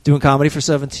 doing comedy for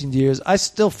 17 years, I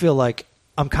still feel like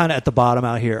I'm kind of at the bottom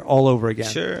out here all over again.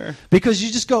 Sure. Because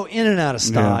you just go in and out of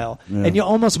style. Yeah. And you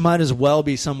almost might as well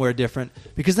be somewhere different.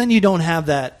 Because then you don't have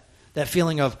that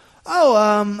feeling of,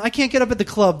 I can't get up at the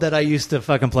club that I used to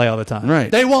fucking play all the time.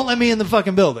 Right. They won't let me in the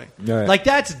fucking building. Right. Like,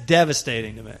 that's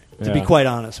devastating to me, to be Yeah. quite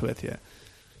honest with you.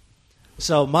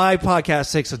 So my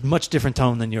podcast takes a much different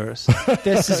tone than yours.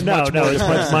 This is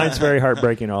mine's very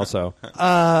heartbreaking also.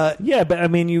 Yeah, but I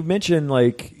mean, you mentioned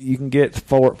like you can get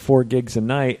four gigs a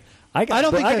night. I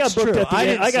don't think that's booked true.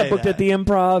 I got booked at the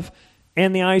Improv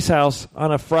and the Ice House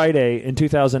on a Friday in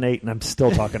 2008, and I'm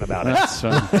still talking about it.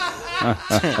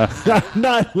 I'm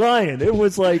not lying. It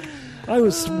was like I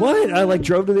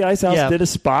drove to the Ice House, did a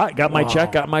spot, got my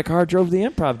check, got in my car, drove to the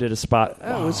Improv, did a spot.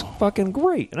 That was fucking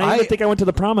great. And I even think I went to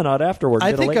the Promenade afterward.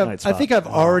 I did a late night spot. I think I've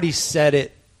already said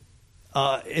it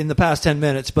in the past 10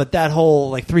 minutes, but that whole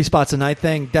like 3 spots a night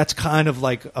thing, that's kind of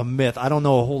like a myth. I don't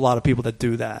know a whole lot of people that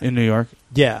do that. in New York.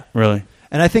 Yeah. Really?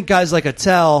 And I think guys like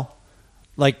Attell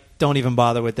like don't even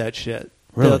bother with that shit.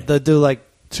 Really? They'll do like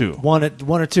 2. one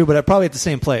or two, but probably at the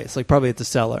same place, like probably at the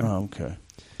Cellar. Oh, okay.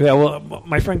 Yeah, well,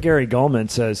 my friend Gary Goldman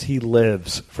says he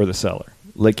lives for the Cellar.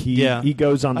 Like he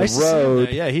goes on the road.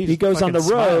 Yeah, he goes on the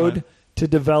road to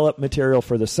develop material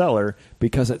for the Cellar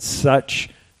because it's such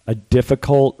a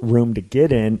difficult room to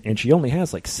get in, and she only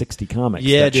has like 60 comics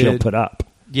that she'll put up.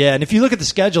 Yeah, and if you look at the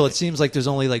schedule, it seems like there's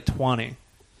only like 20.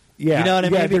 Yeah, you know what I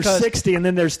mean? There's 60, and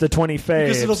then there's the 20 faves.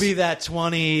 Because it'll be that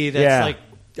 20 that's like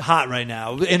hot right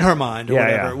now in her mind or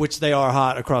whatever, which they are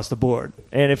hot across the board.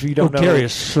 And if you don't know, Gary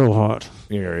is so hot.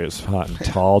 Gary is hot and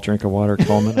tall. Drink of water,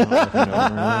 Coleman.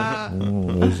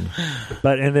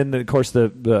 But and then of course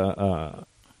the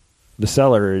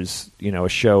Cellar is a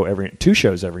show 2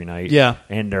 shows every night. Yeah,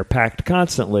 and they're packed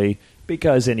constantly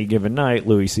because any given night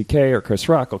Louis C.K. or Chris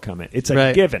Rock will come in. It's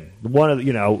a given. One of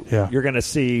you're going to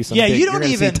see some. You don't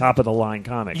even see top of the line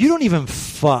comics. You don't even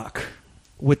fuck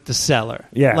with the Cellar.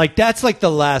 Yeah. Like that's like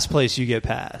the last place you get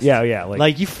past. Yeah.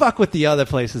 Like you fuck with the other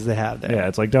places they have there. Yeah,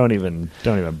 it's like don't even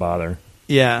bother.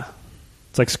 Yeah.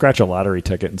 It's like scratch a lottery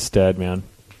ticket instead, man.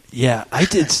 Yeah, I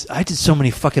did so many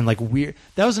fucking like weird.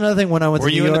 That was another thing when I went to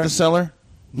New York. Were you in the Cellar?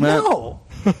 No.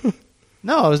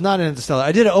 No, I was not in the Cellar.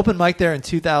 I did an open mic there in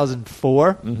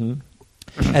 2004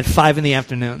 at 5 in the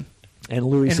afternoon. And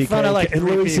Louis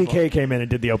C.K. came in and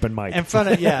did the open mic. In front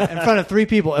of 3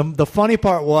 people. And the funny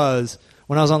part was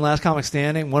when I was on Last Comic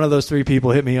Standing, one of those 3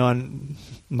 people hit me on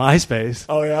MySpace.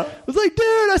 Oh yeah? I was like, dude,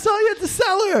 I saw you at the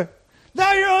Cellar.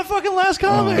 Now you're on fucking Last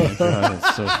Comic. Oh my God,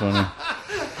 that's so funny.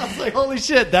 I was like, holy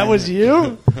shit, that was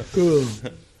you?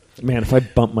 Man, if I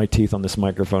bump my teeth on this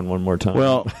microphone one more time,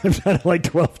 Well- I've done it like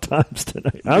 12 times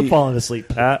tonight. I'm falling asleep,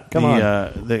 Pat. Come on.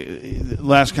 The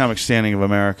Last Comic Standing of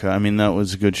America. I mean, that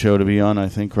was a good show to be on, I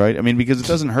think, right? I mean, because it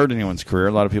doesn't hurt anyone's career.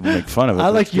 A lot of people make fun of it. I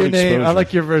but like it's your good name. I exposure.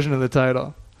 like your version of the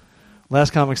title.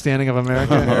 Last Comic Standing of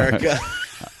America. America.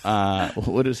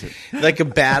 What is it? Like a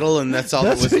battle, and that's all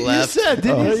That's that was what left. you said,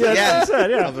 didn't you? Yeah, that's what I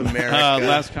said, yeah. Of America.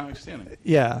 Last Comic Standing.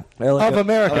 Yeah. I like Of it.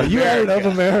 America. You added of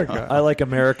America. I like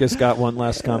America's Got One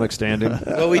Last Comic Standing.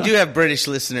 Well, we do have British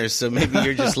listeners, so maybe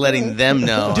you're just letting them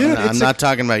know. Dude, I'm it's not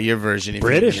talking about your version. If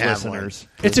British you even have listeners.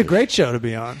 It's a great show to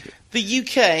be on. one. The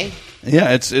UK.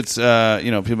 Yeah, it's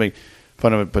people make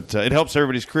fun of it, but it helps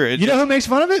everybody's career. You know who makes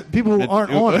fun of it? People who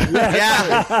aren't on it.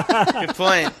 Yeah. Good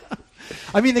point.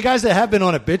 I mean, the guys that have been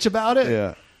on it bitch about it.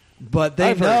 Yeah. But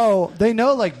they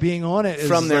know like being on it is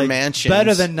From their like, mansions.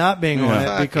 better than not being on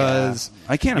Yeah. it because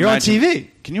I can't you're imagine. on TV.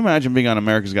 Can you imagine being on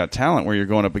America's Got Talent where you're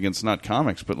going up against not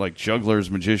comics, but like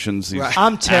jugglers, magicians, these Right.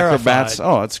 I'm terrified. acrobats?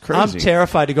 Oh, it's crazy. I'm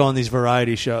terrified to go on these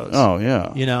variety shows. Oh,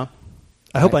 yeah. You know?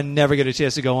 I hope I never get a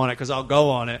chance to go on it because I'll go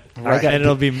on it Right. and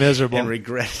it'll be miserable. And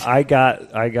regret it. I got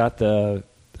the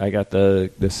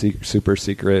super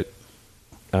secret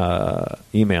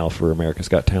email for America's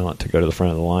Got Talent to go to the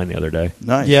front of the line the other day,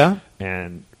 Nice. Yeah?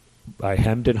 and I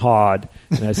hemmed and hawed,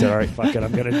 and I said, "All right, fuck it,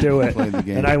 I'm going to do it." Played the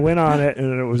game. And I went on it,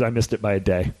 and I missed it by a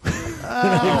day.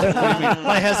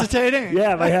 By hesitating?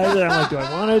 Yeah, my head. I'm like, do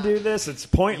I want to do this? It's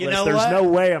pointless. You know There's what? no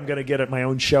way I'm going to get at my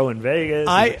own show in Vegas.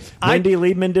 I- Wendy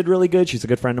Liebman did really good. She's a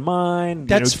good friend of mine.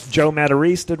 That's- Joe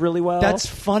Matarese did really well. That's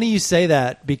funny you say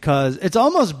that because it's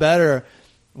almost better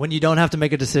when you don't have to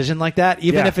make a decision like that,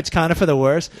 even Yeah. if it's kind of for the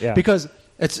worst. Yeah. Because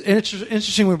it's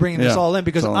interesting we're bringing this Yeah. all in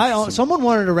because It's all interesting. someone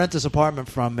wanted to rent this apartment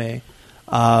from me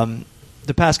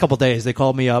the past couple days. They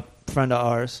called me up, friend of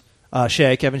ours,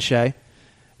 Kevin Shea.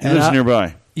 He lives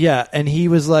nearby. Yeah, and he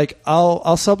was like,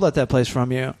 I'll sublet that place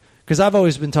from you because I've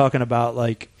always been talking about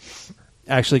like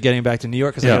actually getting back to New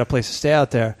York because I Yeah. got a place to stay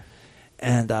out there.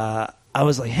 And I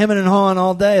was like hemming and hawing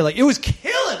all day. Like it was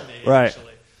killing me. Right.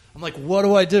 Actually. I'm like, what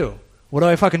do I do? What do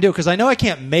I fucking do? Because I know I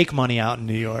can't make money out in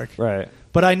New York. right.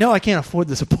 But I know I can't afford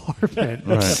this apartment.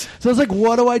 Right. So I was like,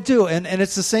 what do I do? And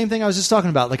it's the same thing I was just talking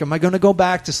about. Like, am I going to go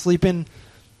back to sleeping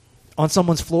on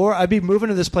someone's floor? I'd be moving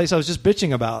to this place I was just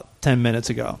bitching about 10 minutes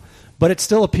ago. But it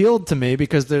still appealed to me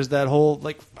because there's that whole,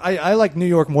 like, I like New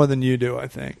York more than you do, I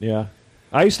think. Yeah.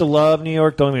 I used to love New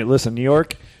York. Don't get me listen, New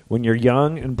York, when you're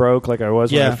young and broke like I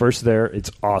was when Yeah. I first there,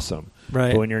 it's awesome.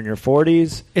 Right. But when you're in your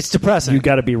 40s, It's depressing. you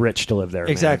got to be rich to live there.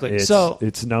 man. Exactly. It's, So-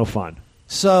 it's no fun.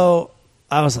 So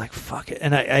I was like, fuck it.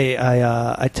 And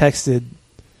I texted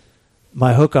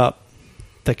my hookup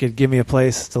that could give me a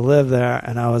place to live there.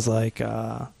 And I was like,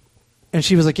 and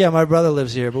she was like, yeah, my brother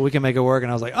lives here, but we can make it work.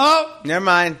 And I was like, oh, Never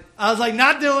mind. I was like,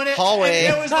 not doing it. Hallway.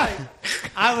 And it was like,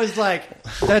 I was like,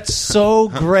 that's so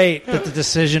great that the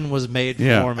decision was made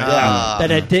Yeah. for me. Yeah.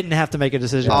 That I didn't have to make a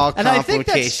decision. All and I think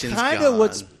that's complications kind of gone.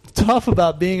 what's tough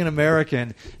about being an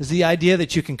American is the idea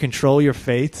that you can control your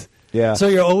fate. Yeah. So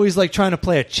you're always like trying to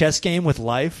play a chess game with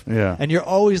life. Yeah. And you're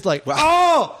always like,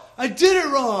 oh, I did it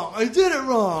wrong. I did it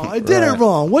wrong. I did it Right.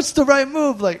 wrong. What's the right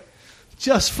move? Like,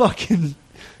 just fucking,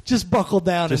 just buckle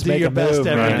down Just and do make your a best move,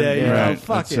 every man. day. You Yeah. know, Right.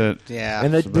 fuck That's it. Yeah.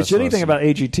 And the the best shitty lesson. thing about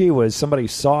AGT was somebody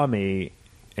saw me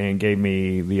and gave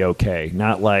me the okay.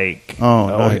 Not like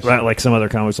nice. not like some other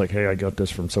comics like, hey, I got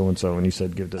this from so and so, and he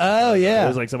said give this. Oh, yeah. It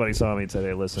was like somebody saw me and said,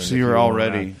 hey, listen. So if you were want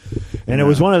already. that. And it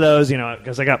was one of those,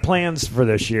 because I got plans for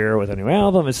this year with a new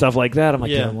album and stuff like that. I'm like,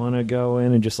 Yeah. do I want to go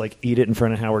in and just like eat it in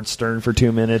front of Howard Stern for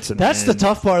 2 minutes? And That's the and-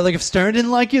 tough part. Like, if Stern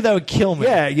didn't like you, that would kill me.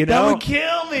 Yeah, you That know? would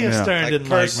kill me if Yeah. Stern Like didn't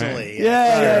personally. like me.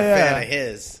 Yeah, you're yeah, a yeah. fan of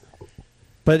his.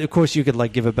 But, of course, you could,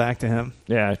 like, give it back to him.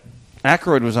 Yeah.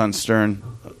 Aykroyd was on Stern.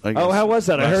 I guess, Oh, how was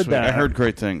that? I last heard week. that. I heard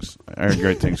great things.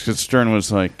 Because Stern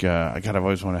was like, God, I've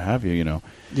always wanted to have you,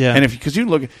 Yeah. And because you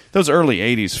look at those early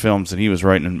 '80s films that he was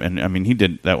writing, and I mean, he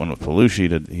did that one with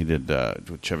Belushi. He did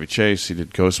with Chevy Chase. He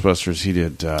did Ghostbusters. He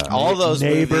did All those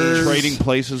Neighbors. movies. Trading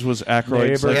Places. Was Aykroyd?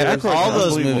 Neighbors. Yeah, Aykroyd all was those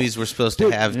unbelievable. movies were supposed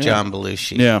to have yeah. John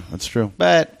Belushi. Yeah, that's true.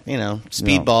 But,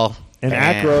 Speedball. And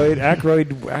Man.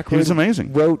 Aykroyd He was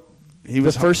amazing. Wrote He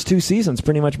was the first 2 seasons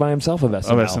pretty much by himself of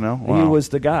SNL. SNL? He Wow. was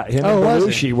the guy. Him Oh, and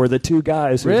was he? Belushi were the two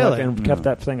guys who Really? fucking kept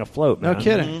that thing afloat. No man.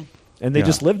 kidding. And they Yeah.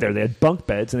 just lived there. They had bunk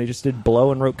beds, and they just did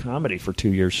blow and wrote comedy for 2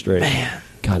 years straight. Man.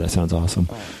 God, that sounds awesome.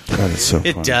 God, it's so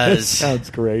It funny. does. Sounds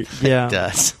great. Yeah. It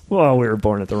does. Well, we were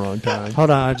born at the wrong time.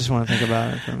 Hold on. I just want to think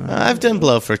about it for a minute. I've done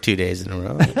blow for 2 days in a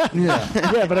row.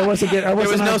 Yeah, but I wasn't getting. I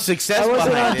wasn't was on, no success I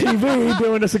wasn't on behind it. TV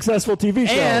doing a successful TV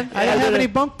show. And I didn't have any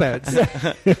bunk beds. It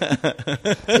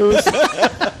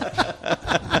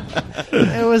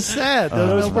was sad.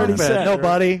 There was was no pretty bunk bed. sad, No right?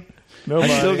 buddy.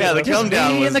 Nobody. I still got the Just come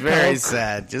down me was and the very Coke.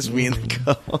 sad. Just me and the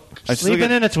Coke. I still Sleeping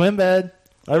get, in a twin bed.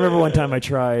 I remember one time I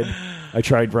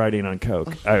tried riding on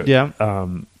Coke. Yeah.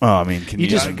 I mean, can you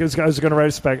just- just? I was going to write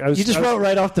a spec. You just wrote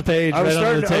right off the page, I was, right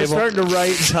under the I was table. starting to write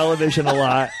in television a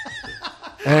lot.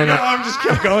 And No, I'm just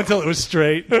kept going until it was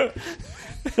straight. I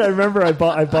remember I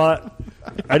bought.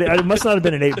 It must not have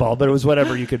been an 8-ball, but it was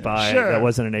whatever you could buy. Sure. That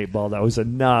wasn't an 8-ball. That was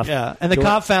enough. Yeah, and the to-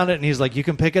 cop found it, and he's like, "You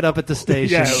can pick it up at the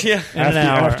station Yeah. in an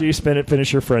hour." After you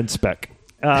finish your friend's spec.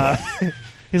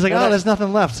 He's like, and "Oh, I- there's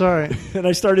nothing left. Sorry." And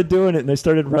I started doing it, and I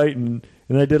started writing,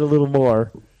 and I did a little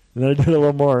more. And then I did a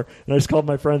little more. And I just called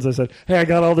my friends. I said, "Hey, I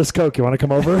got all this Coke. You want to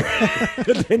come over?"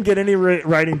 Didn't get any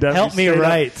writing done. Help me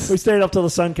write. We stayed up till the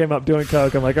sun came up doing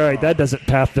Coke. I'm like, all right, that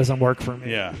path doesn't work for me.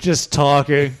 Yeah. Just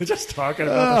talking. Just talking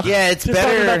about Yeah, it's just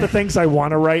talking about better. the things I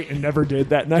want to write and never did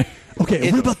that night. Okay,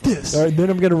 what about this? All right, then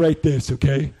I'm going to write this,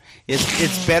 okay?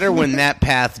 It's better when that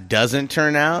path doesn't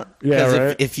turn out. Yeah, 'Cause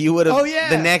right. if you would have Oh, yeah.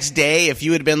 the next day, if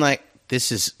you would have been like,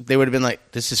 they would have been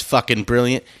like, this is fucking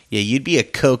brilliant. Yeah, you'd be a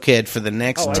cokehead for the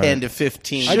next 10 to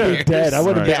 15 I'd years. be dead. I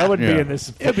wouldn't be. I wouldn't Yeah. be in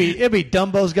this. It'd be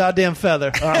Dumbo's goddamn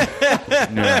feather.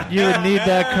 Yeah. You would need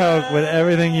that Coke with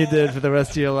everything you did for the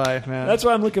rest of your life, man. That's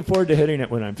why I'm looking forward to hitting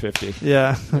it when I'm 50.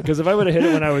 yeah. Because if I would have hit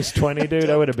it when I was 20, dude,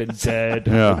 I would have been dead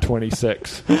Yeah. at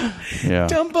 26. Yeah.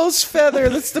 Dumbo's feather.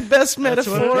 That's the best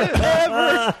metaphor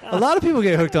ever. A lot of people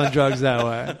get hooked on drugs that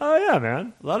way. Oh, yeah,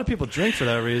 man. A lot of people drink for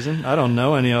that reason. I don't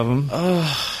know any of them.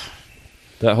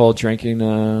 That whole drinking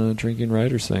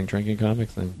writers thing, drinking comic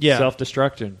thing. Yeah.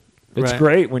 Self-destruction. It's Right.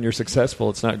 great when you're successful.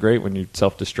 It's not great when you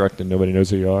self-destruct and nobody knows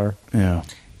who you are. Yeah.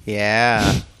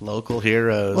 Yeah, local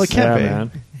heroes. Well, it can't be.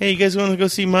 man. Hey, you guys want to go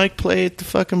see Mike play at the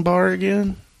fucking bar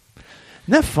again? Isn't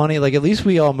that funny? Like, at least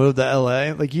we all moved to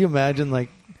L.A. Like, you imagine, like,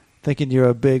 thinking you're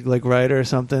a big, like, writer or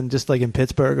something, just, like, in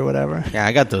Pittsburgh or whatever. Yeah,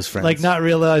 I got those friends. Like, not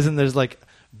realizing there's, like,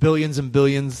 billions and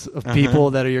billions of people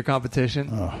that are your competition.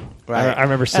 Oh. right. I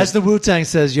remember As the Wu-Tang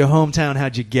says, your hometown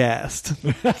had you gassed.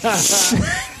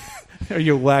 Or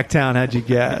your whack town had you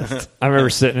gassed. I remember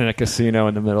sitting in a casino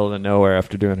in the middle of the nowhere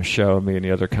after doing a show. Me and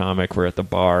the other comic were at the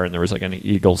bar, and there was like an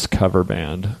Eagles cover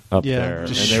band up Yeah, there.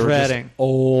 just and they shredding. were just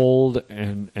old,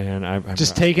 and I'm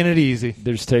Just taking it easy.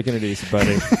 They're just taking it easy,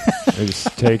 buddy. They're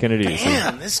just taking it easy.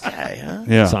 Damn, this guy, huh?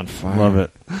 Yeah. It's on fire. Love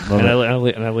it. Love And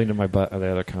it. I leaned to my butt, the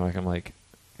other comic. I'm like,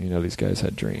 you know, these guys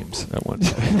had dreams at one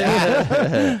point.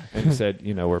 And he said,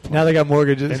 you know, we're playing. Now they got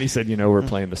mortgages. And he said, you know, we're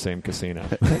playing the same casino.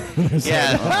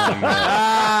 Yeah.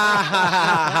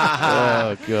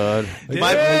 Oh God.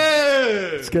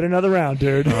 Let's get another round,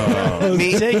 dude.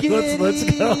 Me,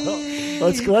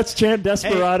 Let's go. Let's chant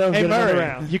Desperado and Hey, get another Murray,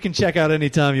 round. you can check out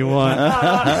anytime you want.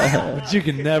 But you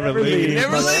can never leave.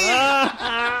 Never leave.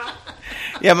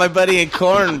 Yeah, my buddy in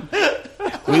Corn,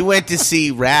 we went to see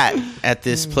Rat at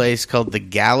this place called the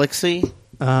Galaxy.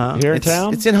 Here in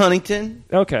town? It's in Huntington.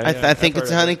 Okay. I think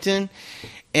it's Huntington.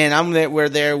 And we're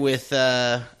there with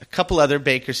a couple other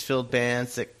Bakersfield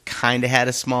bands that kind of had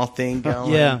a small thing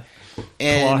going. Yeah.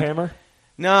 And Clawhammer?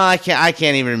 no, I can't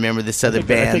even remember this other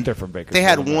band. I think they're from Bakersfield. They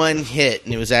had one hit,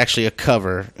 and it was actually a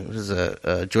cover. It was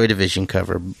a Joy Division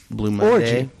cover, Blue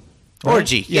Monday.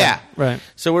 Orgy, yeah. Right.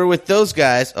 So we're with those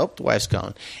guys. Oh, the wife's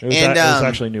calling. It was, And it was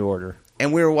actually New Order.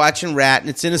 and we were watching Rat, and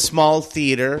it's in a small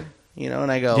theater, you know.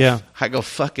 And I go,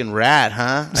 fucking Rat,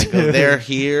 huh? I go, they're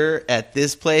here at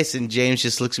this place, and James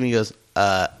just looks at me and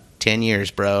goes, 10 years,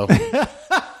 bro.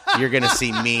 You're gonna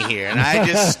see me here, and I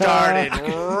just started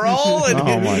rolling.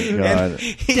 Oh my God.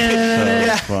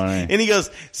 That's funny. And he goes,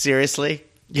 seriously?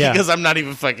 Yeah. He goes, I'm not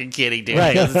even fucking kidding, dude. Right.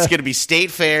 He goes, it's going to be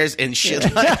state fairs and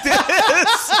shit like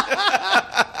this.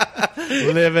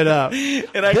 Live it up.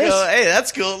 And I This- go, hey,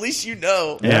 that's cool. At least you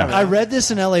know. Yeah. I read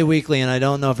this in LA Weekly, and I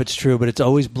don't know if it's true, but it's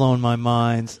always blown my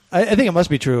mind. I think it must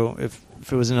be true if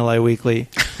it was in LA Weekly.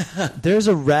 There's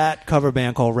a Rat cover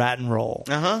band called Rat and Roll.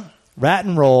 Uh-huh. Rat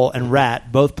and Roll and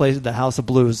Rat both played at the House of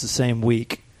Blues the same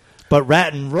week. But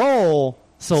Rat and Roll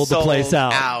sold the place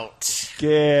out.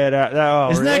 Get out.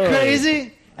 Oh, Isn't that really?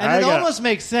 crazy? And I it gotta- almost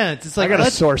makes sense. It's I like got to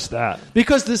let's- source that.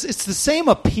 because it's the same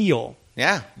appeal.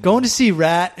 Yeah. Going to see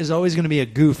Rat is always going to be a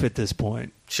goof at this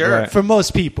point. Sure. Right. For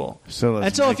most people. So let's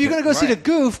and so if make you're it- going to go see the right.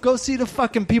 goof, go see the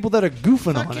fucking people that are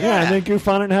goofing on it. Yeah, and then goof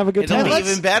on it and have a good It'll time. be let's-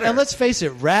 even better. And let's face it,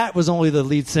 Rat was only the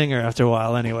lead singer after a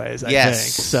while anyways, I Yes.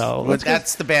 think. So But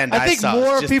that's the band I think saw.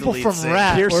 more It's just people the lead from singer.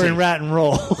 Rat were Piercy. in Rat and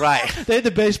Roll. Right. They had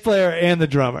the bass player and the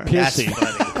drummer. That's Piercy.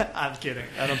 funny. I'm kidding.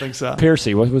 I don't think so.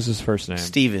 Piercy. What was his first name?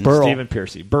 Steven. Burl. Stephen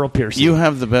Piercy. Burl Piercy. You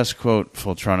have the best quote,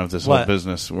 Fultron, of this whole What?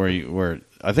 business where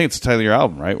I think it's the title of your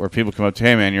album, right? Where people come up to,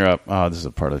 hey, man, you're up. Oh, this is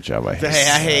a part of the job I hate. Hey,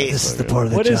 I hate. This is the part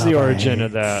of the What job is the I origin hate.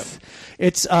 of that?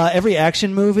 It's every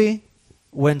action movie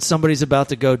when somebody's about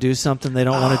to go do something they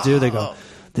don't want to do, they go,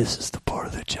 "This is the part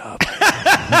of the job."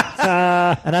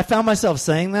 And I found myself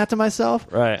saying that to myself.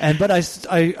 Right. But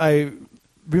I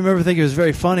remember thinking it was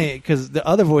very funny because the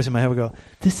other voice in my head would go,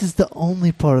 "This is the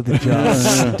only part of the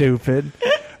job, stupid."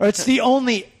 Or it's the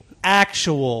only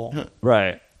actual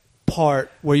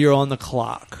part where you're on the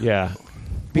clock. Yeah.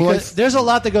 Because there's a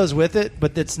lot that goes with it,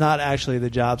 but it's not actually the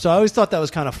job. So I always thought that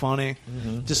was kind of funny.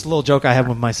 Mm-hmm. Just a little joke I have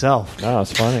with myself. Oh,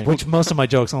 it's funny. Which most of my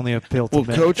jokes only appeal to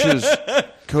me.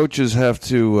 Coaches have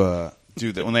to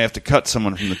do that when they have to cut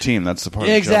someone from the team. That's the part.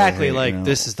 Exactly. Of the job I hate,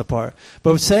 This is the part.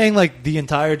 But saying like the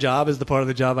entire job is the part of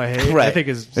the job I hate, I think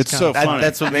is it's so funny.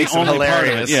 That's what makes it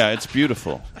hilarious. Yeah, it's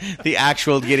beautiful. The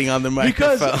actual getting on the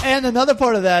microphone. And another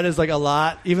part of that is like a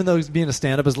lot. Even though being a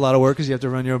stand-up is a lot of work because you have to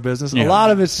run your own business. Yeah. A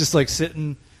lot of it's just like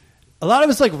sitting. A lot of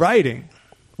it's like writing,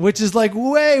 which is like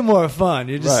way more fun.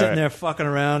 You're just sitting there fucking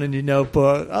around in your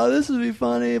notebook. Oh, this would be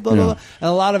funny, blah, blah, blah. And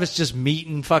a lot of it's just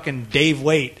meeting fucking Dave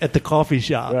Waite at the coffee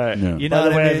shop. Right. Yeah. You know By the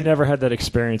what way, I mean? I've never had that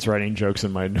experience writing jokes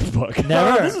in my notebook.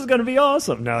 Never? Oh, this is going to be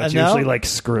awesome. No, it's No? usually like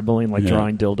scribbling, like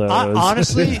drawing dildos.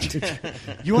 Honestly,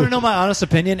 you want to know my honest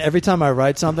opinion? Every time I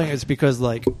write something, it's because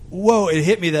like, whoa, it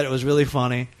hit me that it was really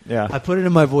funny. Yeah. I put it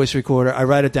in my voice recorder. I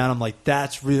write it down. I'm like,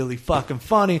 that's really fucking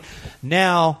funny.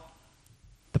 Now,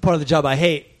 the part of the job I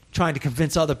hate, trying to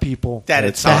convince other people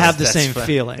that to have the same fun.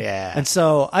 feeling. Yeah. And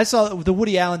so I saw the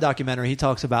Woody Allen documentary. He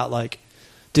talks about like,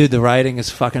 dude, the writing is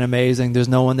fucking amazing. There's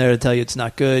no one there to tell you it's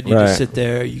not good. You just sit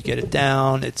there, you get it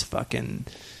down. It's fucking,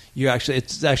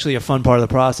 it's actually a fun part of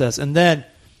the process. And then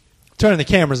turning the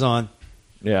cameras on.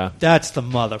 Yeah. That's the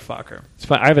motherfucker. It's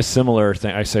fun. I have a similar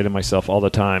thing I say to myself all the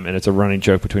time, and it's a running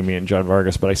joke between me and John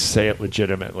Vargas, but I say it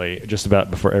legitimately just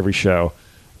about before every show.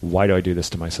 Why do I do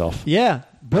this to myself? Yeah.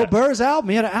 Bill Burr's album.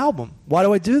 He had an album. Why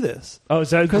do I do this? Oh,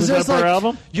 is that because that Burr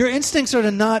album? Your instincts are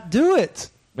to not do it.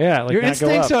 Yeah, like your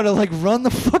instincts are to like run the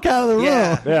fuck out of the room.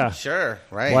 Yeah, sure,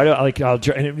 right. Why do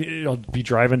I'll be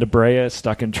driving to Brea,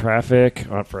 stuck in traffic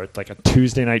for like a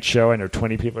Tuesday night show. I know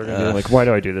 20 people are going to be like, "Why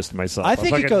do I do this to myself?" I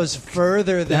think it goes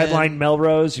further than headline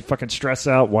Melrose. You fucking stress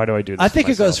out. Why do I do this? I think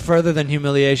to it goes myself? further than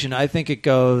humiliation. I think it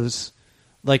goes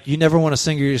like you never want to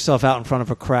single yourself out in front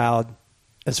of a crowd.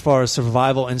 As far as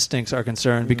survival instincts are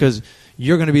concerned, because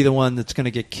you're going to be the one that's going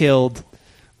to get killed.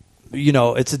 You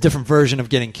know, it's a different version of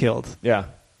getting killed. Yeah.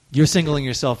 You're singling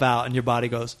yourself out, and your body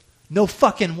goes, no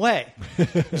fucking way.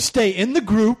 You stay in the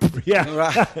group.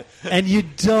 Yeah. And you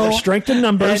don't. Strength in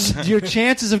numbers. And your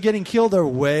chances of getting killed are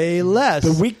way less.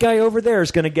 The weak guy over there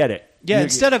is going to get it. Yeah,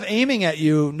 instead of aiming at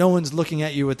you, no one's looking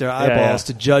at you with their eyeballs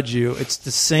to judge you. It's the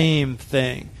same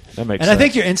thing. That makes sense. I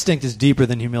think your instinct is deeper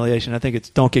than humiliation. I think it's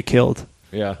don't get killed.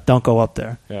 Yeah. Don't go up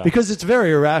there. Yeah. Because it's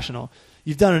very irrational.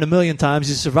 You've done it a million times.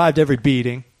 You survived every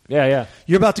beating. Yeah, yeah.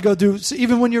 You're about to go do,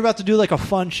 even when you're about to do like a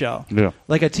fun show,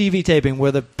 like a TV taping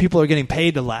where the people are getting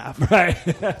paid to laugh. Right.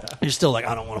 You're still like,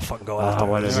 I don't want to fucking go out there.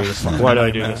 Why do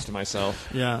I do this to myself?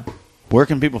 Yeah. Where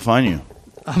can people find you?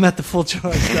 I'm at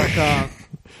thefullcharge.com.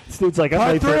 This dude's like,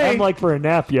 I'm like for a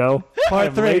nap, yo.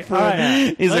 Part 3. All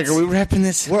right. He's like, are we wrapping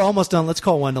this? We're almost done. Let's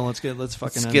call Wendell. Let's get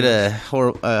a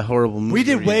horrible movie. We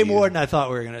did way review. more than I thought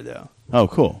we were going to do. Oh,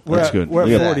 cool. That's good. We're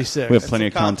we at have, 46. We have plenty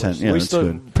of content. Yeah, that's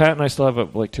good. Pat and I still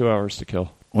have like 2 hours to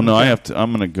kill. Well, no, I have to.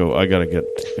 I'm going to go. I got to get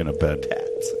in a bed.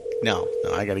 No,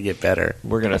 I got to get better.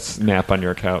 We're going to nap on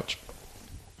your couch.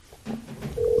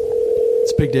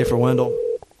 It's a big day for Wendell.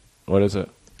 What is it?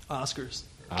 Oscars.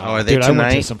 Oh, are they Dude, tonight? I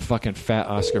went to some fucking fat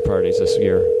Oscar parties this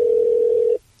year.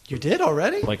 You did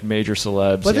already? Like major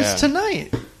celebs. But yeah. it's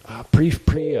tonight. Pre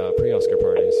Oscar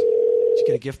parties. Did you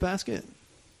get a gift basket?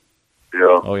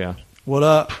 Yeah. Oh yeah. What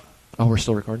up? Oh, we're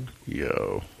still recording.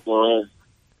 Yo. Well,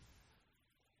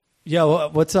 Yeah,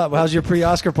 what's up? How's your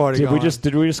pre-Oscar party Did going?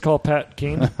 we just call Pat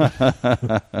Keane?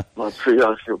 my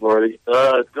pre-Oscar party.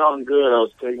 It's going good. I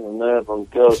was taking a nap on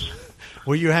the couch.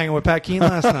 Were you hanging with Pat Keane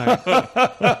last night?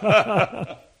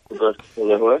 Was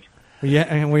that what? Were you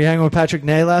hanging with Patrick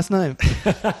Ney last night?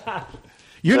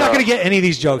 You're not going to get any of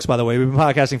these jokes, by the way. We've been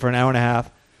podcasting for an hour and a half,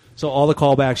 so all the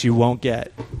callbacks you won't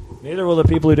get. Neither will the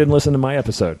people who didn't listen to my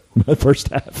episode, the first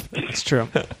half. It's true.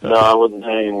 No, I wasn't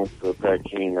hanging with Pat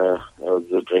Keane. I was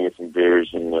just drinking some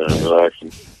beers and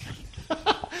relaxing.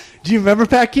 Do you remember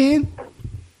Pat Keane?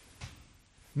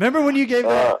 Remember when you gave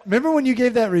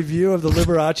that review of the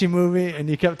Liberace movie and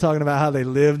you kept talking about how they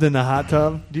lived in the hot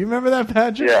tub? Do you remember that,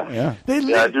 Patrick? Yeah.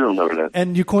 I do remember that.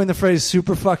 And you coined the phrase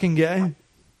 "super fucking gay."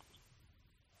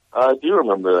 I do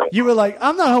remember that. You were like,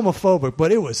 "I'm not homophobic,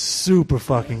 but it was super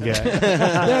fucking gay."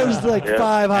 There was like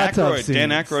 5 hot tub scenes. Dan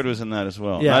Aykroyd was in that as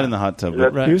well. Yeah. Not in the hot tub.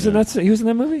 Right. He was in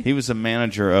that movie? He was the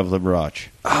manager of Liberace.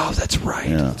 Oh, that's right.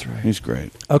 Yeah. That's right. He's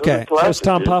great. Okay. That was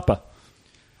Tom Papa.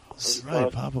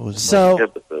 Right, Papa was.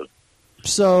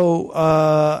 So,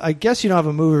 I guess you don't have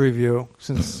a movie review,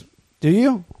 do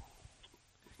you?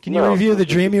 Can you review the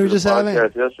dream you were just having?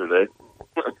 Yesterday.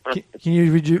 Can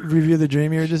you review the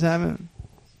dream you were just having?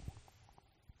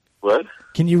 What?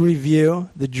 Can you review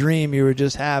the dream you were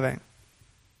just having?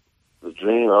 The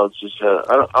dream I was just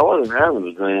I wasn't having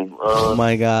the dream. Oh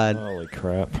my God! Holy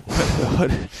crap!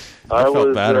 I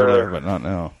felt bad earlier, but not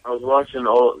now. I was watching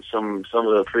some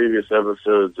of the previous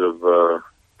episodes of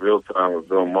Real Time with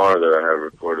Bill Maher that I have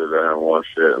recorded. I haven't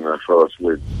watched it, and I fell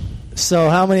asleep. So,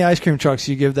 how many ice cream trucks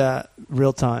do you give that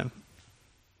Real Time?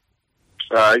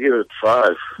 I give it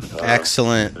 5.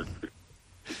 Excellent.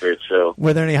 Great show.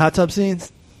 Were there any hot tub scenes?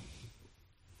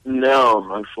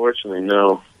 No, unfortunately,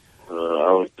 no.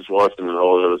 I was just watching an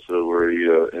old episode where he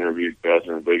interviewed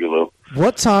Catherine Bigelow.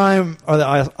 What time are the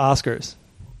Oscars?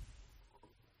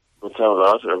 What time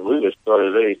was the Oscars? I believe it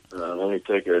started at 8. Let me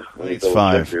take a. It's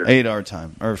 5, 8 our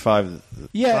time, or 5.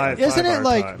 Yeah, isn't it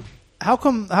like? Time. How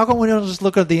come we don't just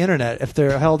look at the internet if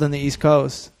they're held in the East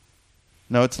Coast?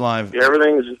 No, it's live. Yeah,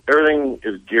 everything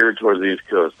is geared towards the East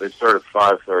Coast. They start at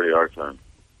 5:30 our time.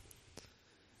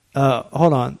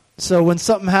 Hold on. So when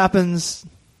something happens,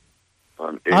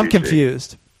 I'm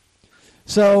confused.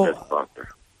 So I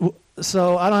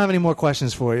don't have any more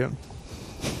questions for you.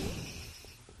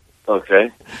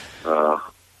 Okay.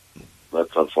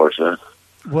 That's unfortunate.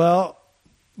 Well,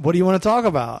 what do you want to talk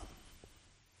about?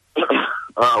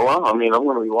 Well, I mean, I'm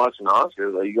going to be watching the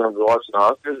Oscars. Are you going to be watching the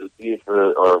Oscars to see if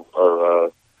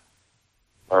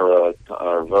our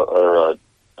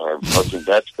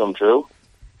bets come true?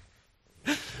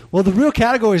 Well, the real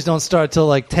categories don't start till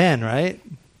like 10, right?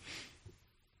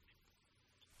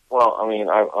 Well, I mean,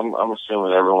 I'm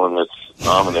assuming everyone that's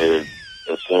nominated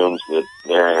assumes that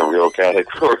they're in a real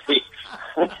category.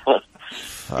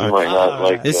 You might not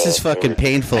like This is fucking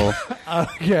painful.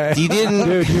 Okay. You didn't.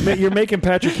 Dude, you're making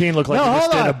Patrick Keane look like he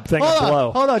just did a thing of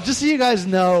blow. Hold on. Just so you guys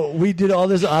know, we did all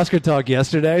this Oscar talk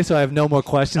yesterday, so I have no more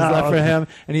questions left for him,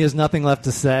 and he has nothing left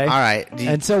to say. All right.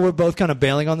 And so we're both kind of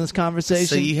bailing on this conversation.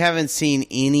 So you haven't seen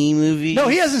any movies? No,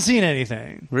 he hasn't seen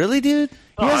anything. Really, dude?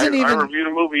 He hasn't even. I reviewed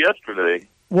a movie yesterday.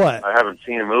 What? I haven't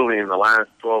seen a movie in the last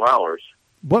 12 hours.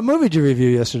 What movie did you review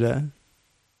yesterday?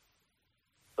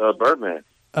 Birdman.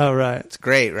 Oh, right. It's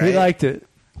great, right? He liked it.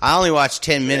 I only watched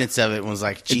 10 minutes of it and was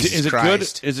like, Jesus is it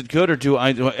Christ. good? Is it good, or do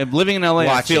I? Living in LA,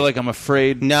 I feel like I'm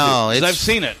afraid. No, I've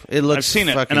seen it. I've seen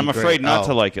it, and I'm afraid not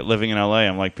to like it. Living in LA,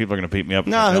 I'm like, people are going to beat me up.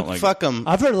 No, fuck them.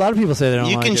 I've heard a lot of people say they don't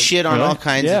like it. You can shit on all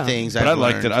kinds of things. But I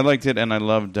liked it. I liked it, and I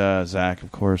loved Zach,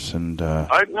 of course. And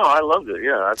I loved it.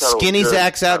 Yeah, I thought Skinny it was good.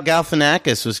 Zach's out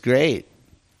Galifianakis was great.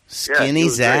 Skinny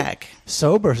Zach.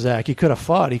 Sober Zach. He could have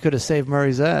fought. He could have saved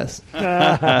Murray's ass.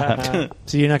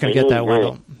 So you're not going to get that,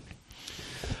 Wendell.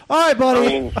 All right, buddy.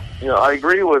 I mean, I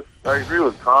agree with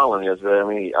Colin yesterday. I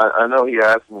mean, I know he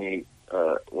asked me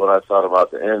what I thought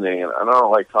about the ending, and I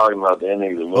don't like talking about the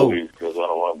ending of the movies because I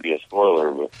don't want to be a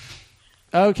spoiler. But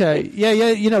okay,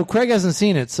 yeah. Craig hasn't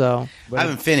seen it, so I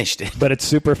haven't finished it. But it's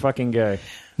super fucking gay.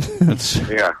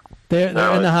 Yeah, they're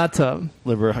in the hot tub.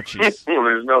 Liberace's.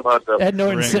 There's no hot tub. Ed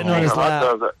Norton sitting on his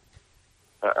lap.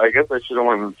 I guess I should have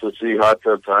wanted to see Hot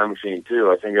Tub Time Machine too.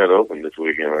 I think that opened this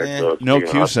weekend, right? So no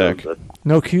Cusack.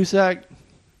 No Cusack.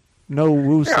 No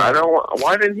Wusack. Yeah, I don't.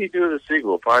 Why didn't he do the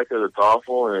sequel? Probably because it's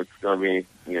awful and it's going to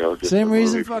be, just same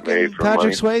reason. Fucking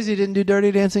Patrick Swayze didn't do Dirty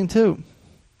Dancing 2.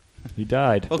 He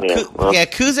died. Well,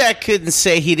 Cusack couldn't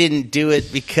say he didn't do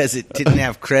it because it didn't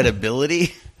have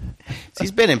credibility.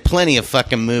 He's been in plenty of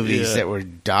fucking movies that were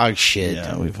dog shit.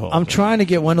 Yeah, I'm trying to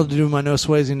get Wendell to do my no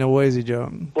Swayze, no Wazy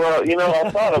joke. Well, I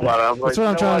thought about it. I was like, that's what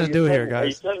I'm trying to do here, guys. Are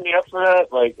you setting me up for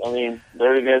that? Like, I mean,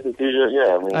 Dirty Dancing 2,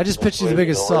 yeah. I mean, I just pitched you the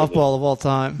biggest softball of all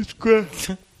time. It's great.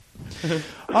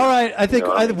 All right, I think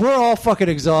we're all fucking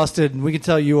exhausted, and we can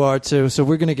tell you are too, so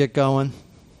we're going to get going.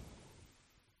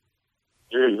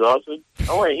 You're exhausted?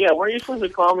 Oh, wait, yeah. Weren't you supposed to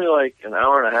call me like an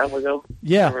hour and a half ago?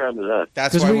 Yeah. What happened to that?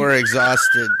 That's why we're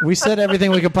exhausted. We said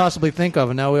everything we could possibly think of,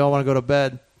 and now we all want to go to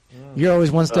bed. You're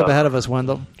always one step ahead of us,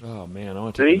 Wendell. Oh, man. I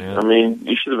want to take a See? nap. I mean,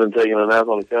 you should have been taking a nap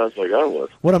on the couch like I was.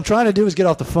 What I'm trying to do is get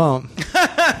off the phone.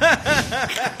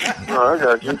 I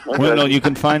got you. Wendell, you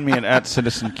can find me at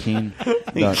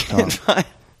citizenkeane.com.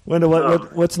 Wendell,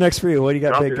 what's next for you? What do you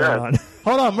got big going on?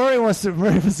 Hold on. Murray wants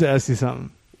to ask you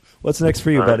something. What's next for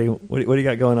you, buddy? What do you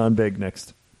got going on big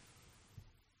next?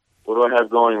 What do I have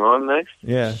going on next?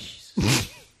 Yeah.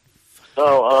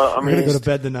 I I'm mean, going to go to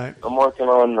bed tonight. I'm working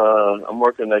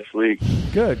next week.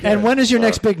 Good. And when is your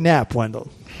next big nap,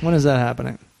 Wendell? When is that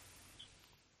happening?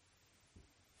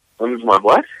 When is my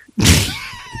what?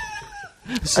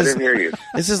 I didn't hear you.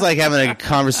 This is like having a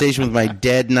conversation with my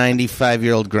dead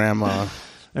 95-year-old grandma.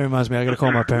 That reminds me, I got to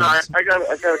call my parents. No, I got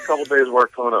a couple days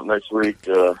work coming up next week.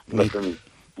 Nothing,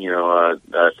 I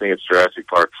think it's Jurassic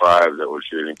Park 5 that we're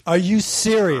shooting. Are you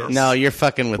serious? No, you're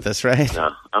fucking with us, right? No,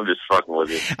 I'm just fucking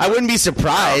with you. I wouldn't be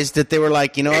surprised that they were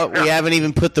like, you know what, we haven't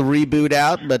even put the reboot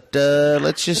out, but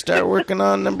let's just start working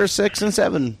on number 6 and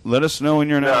 7. Let us know when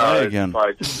you're in LA It's again.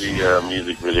 probably just be a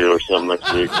music video or something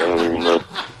next week. I don't even know.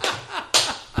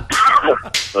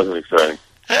 Nothing exciting.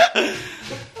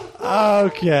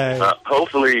 Okay.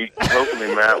 Hopefully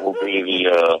Matt will be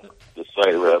the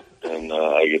site rep, and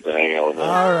I get to hang out with him.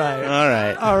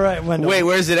 All right, Wendell. Wait,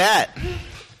 where's it at?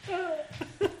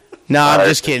 No, I'm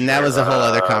just kidding. That was a whole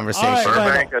other conversation. all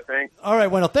right, Burbank, I think. All right,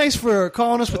 Wendell, thanks for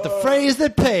calling us with the phrase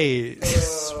that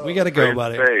pays. We got to go,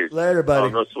 buddy. Phase. Later,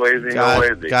 buddy. Oh, no Swayze, God,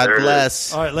 no Swayze. God There it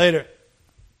bless. All right, later.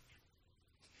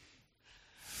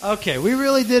 Okay, we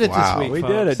really did it Wow. this week. We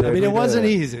folks. did it, dude. I mean, We it wasn't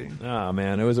did it. easy. Oh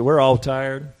man, we're all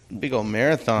tired. Big old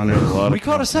marathoner. We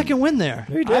caught a second win there.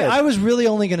 We did. I was really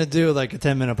only going to do like a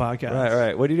 10-minute podcast.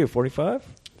 Right. What do you do? 45?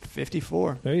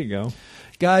 54. There you go.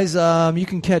 Guys, you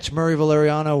can catch Murray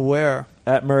Valeriano where?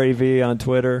 At Murray V on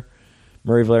Twitter,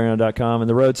 MurrayValeriano.com, and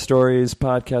the Road Stories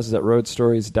podcast is at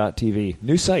roadstories.tv.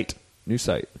 New site.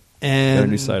 Got And a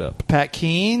new site up. Pat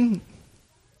Keane.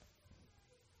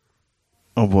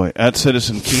 Oh boy, at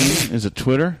Citizen Keane is a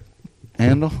Twitter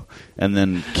handle, and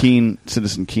then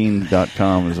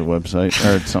CitizenKeane.com is a website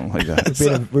or something like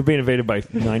that. We're being invaded by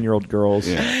 9-year-old girls.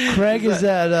 Yeah. Craig is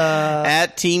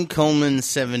At Team Coleman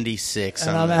 76.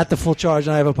 and I'm at The Full Charge,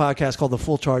 and I have a podcast called The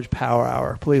Full Charge Power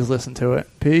Hour. Please listen to it.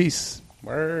 Peace.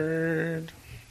 Word.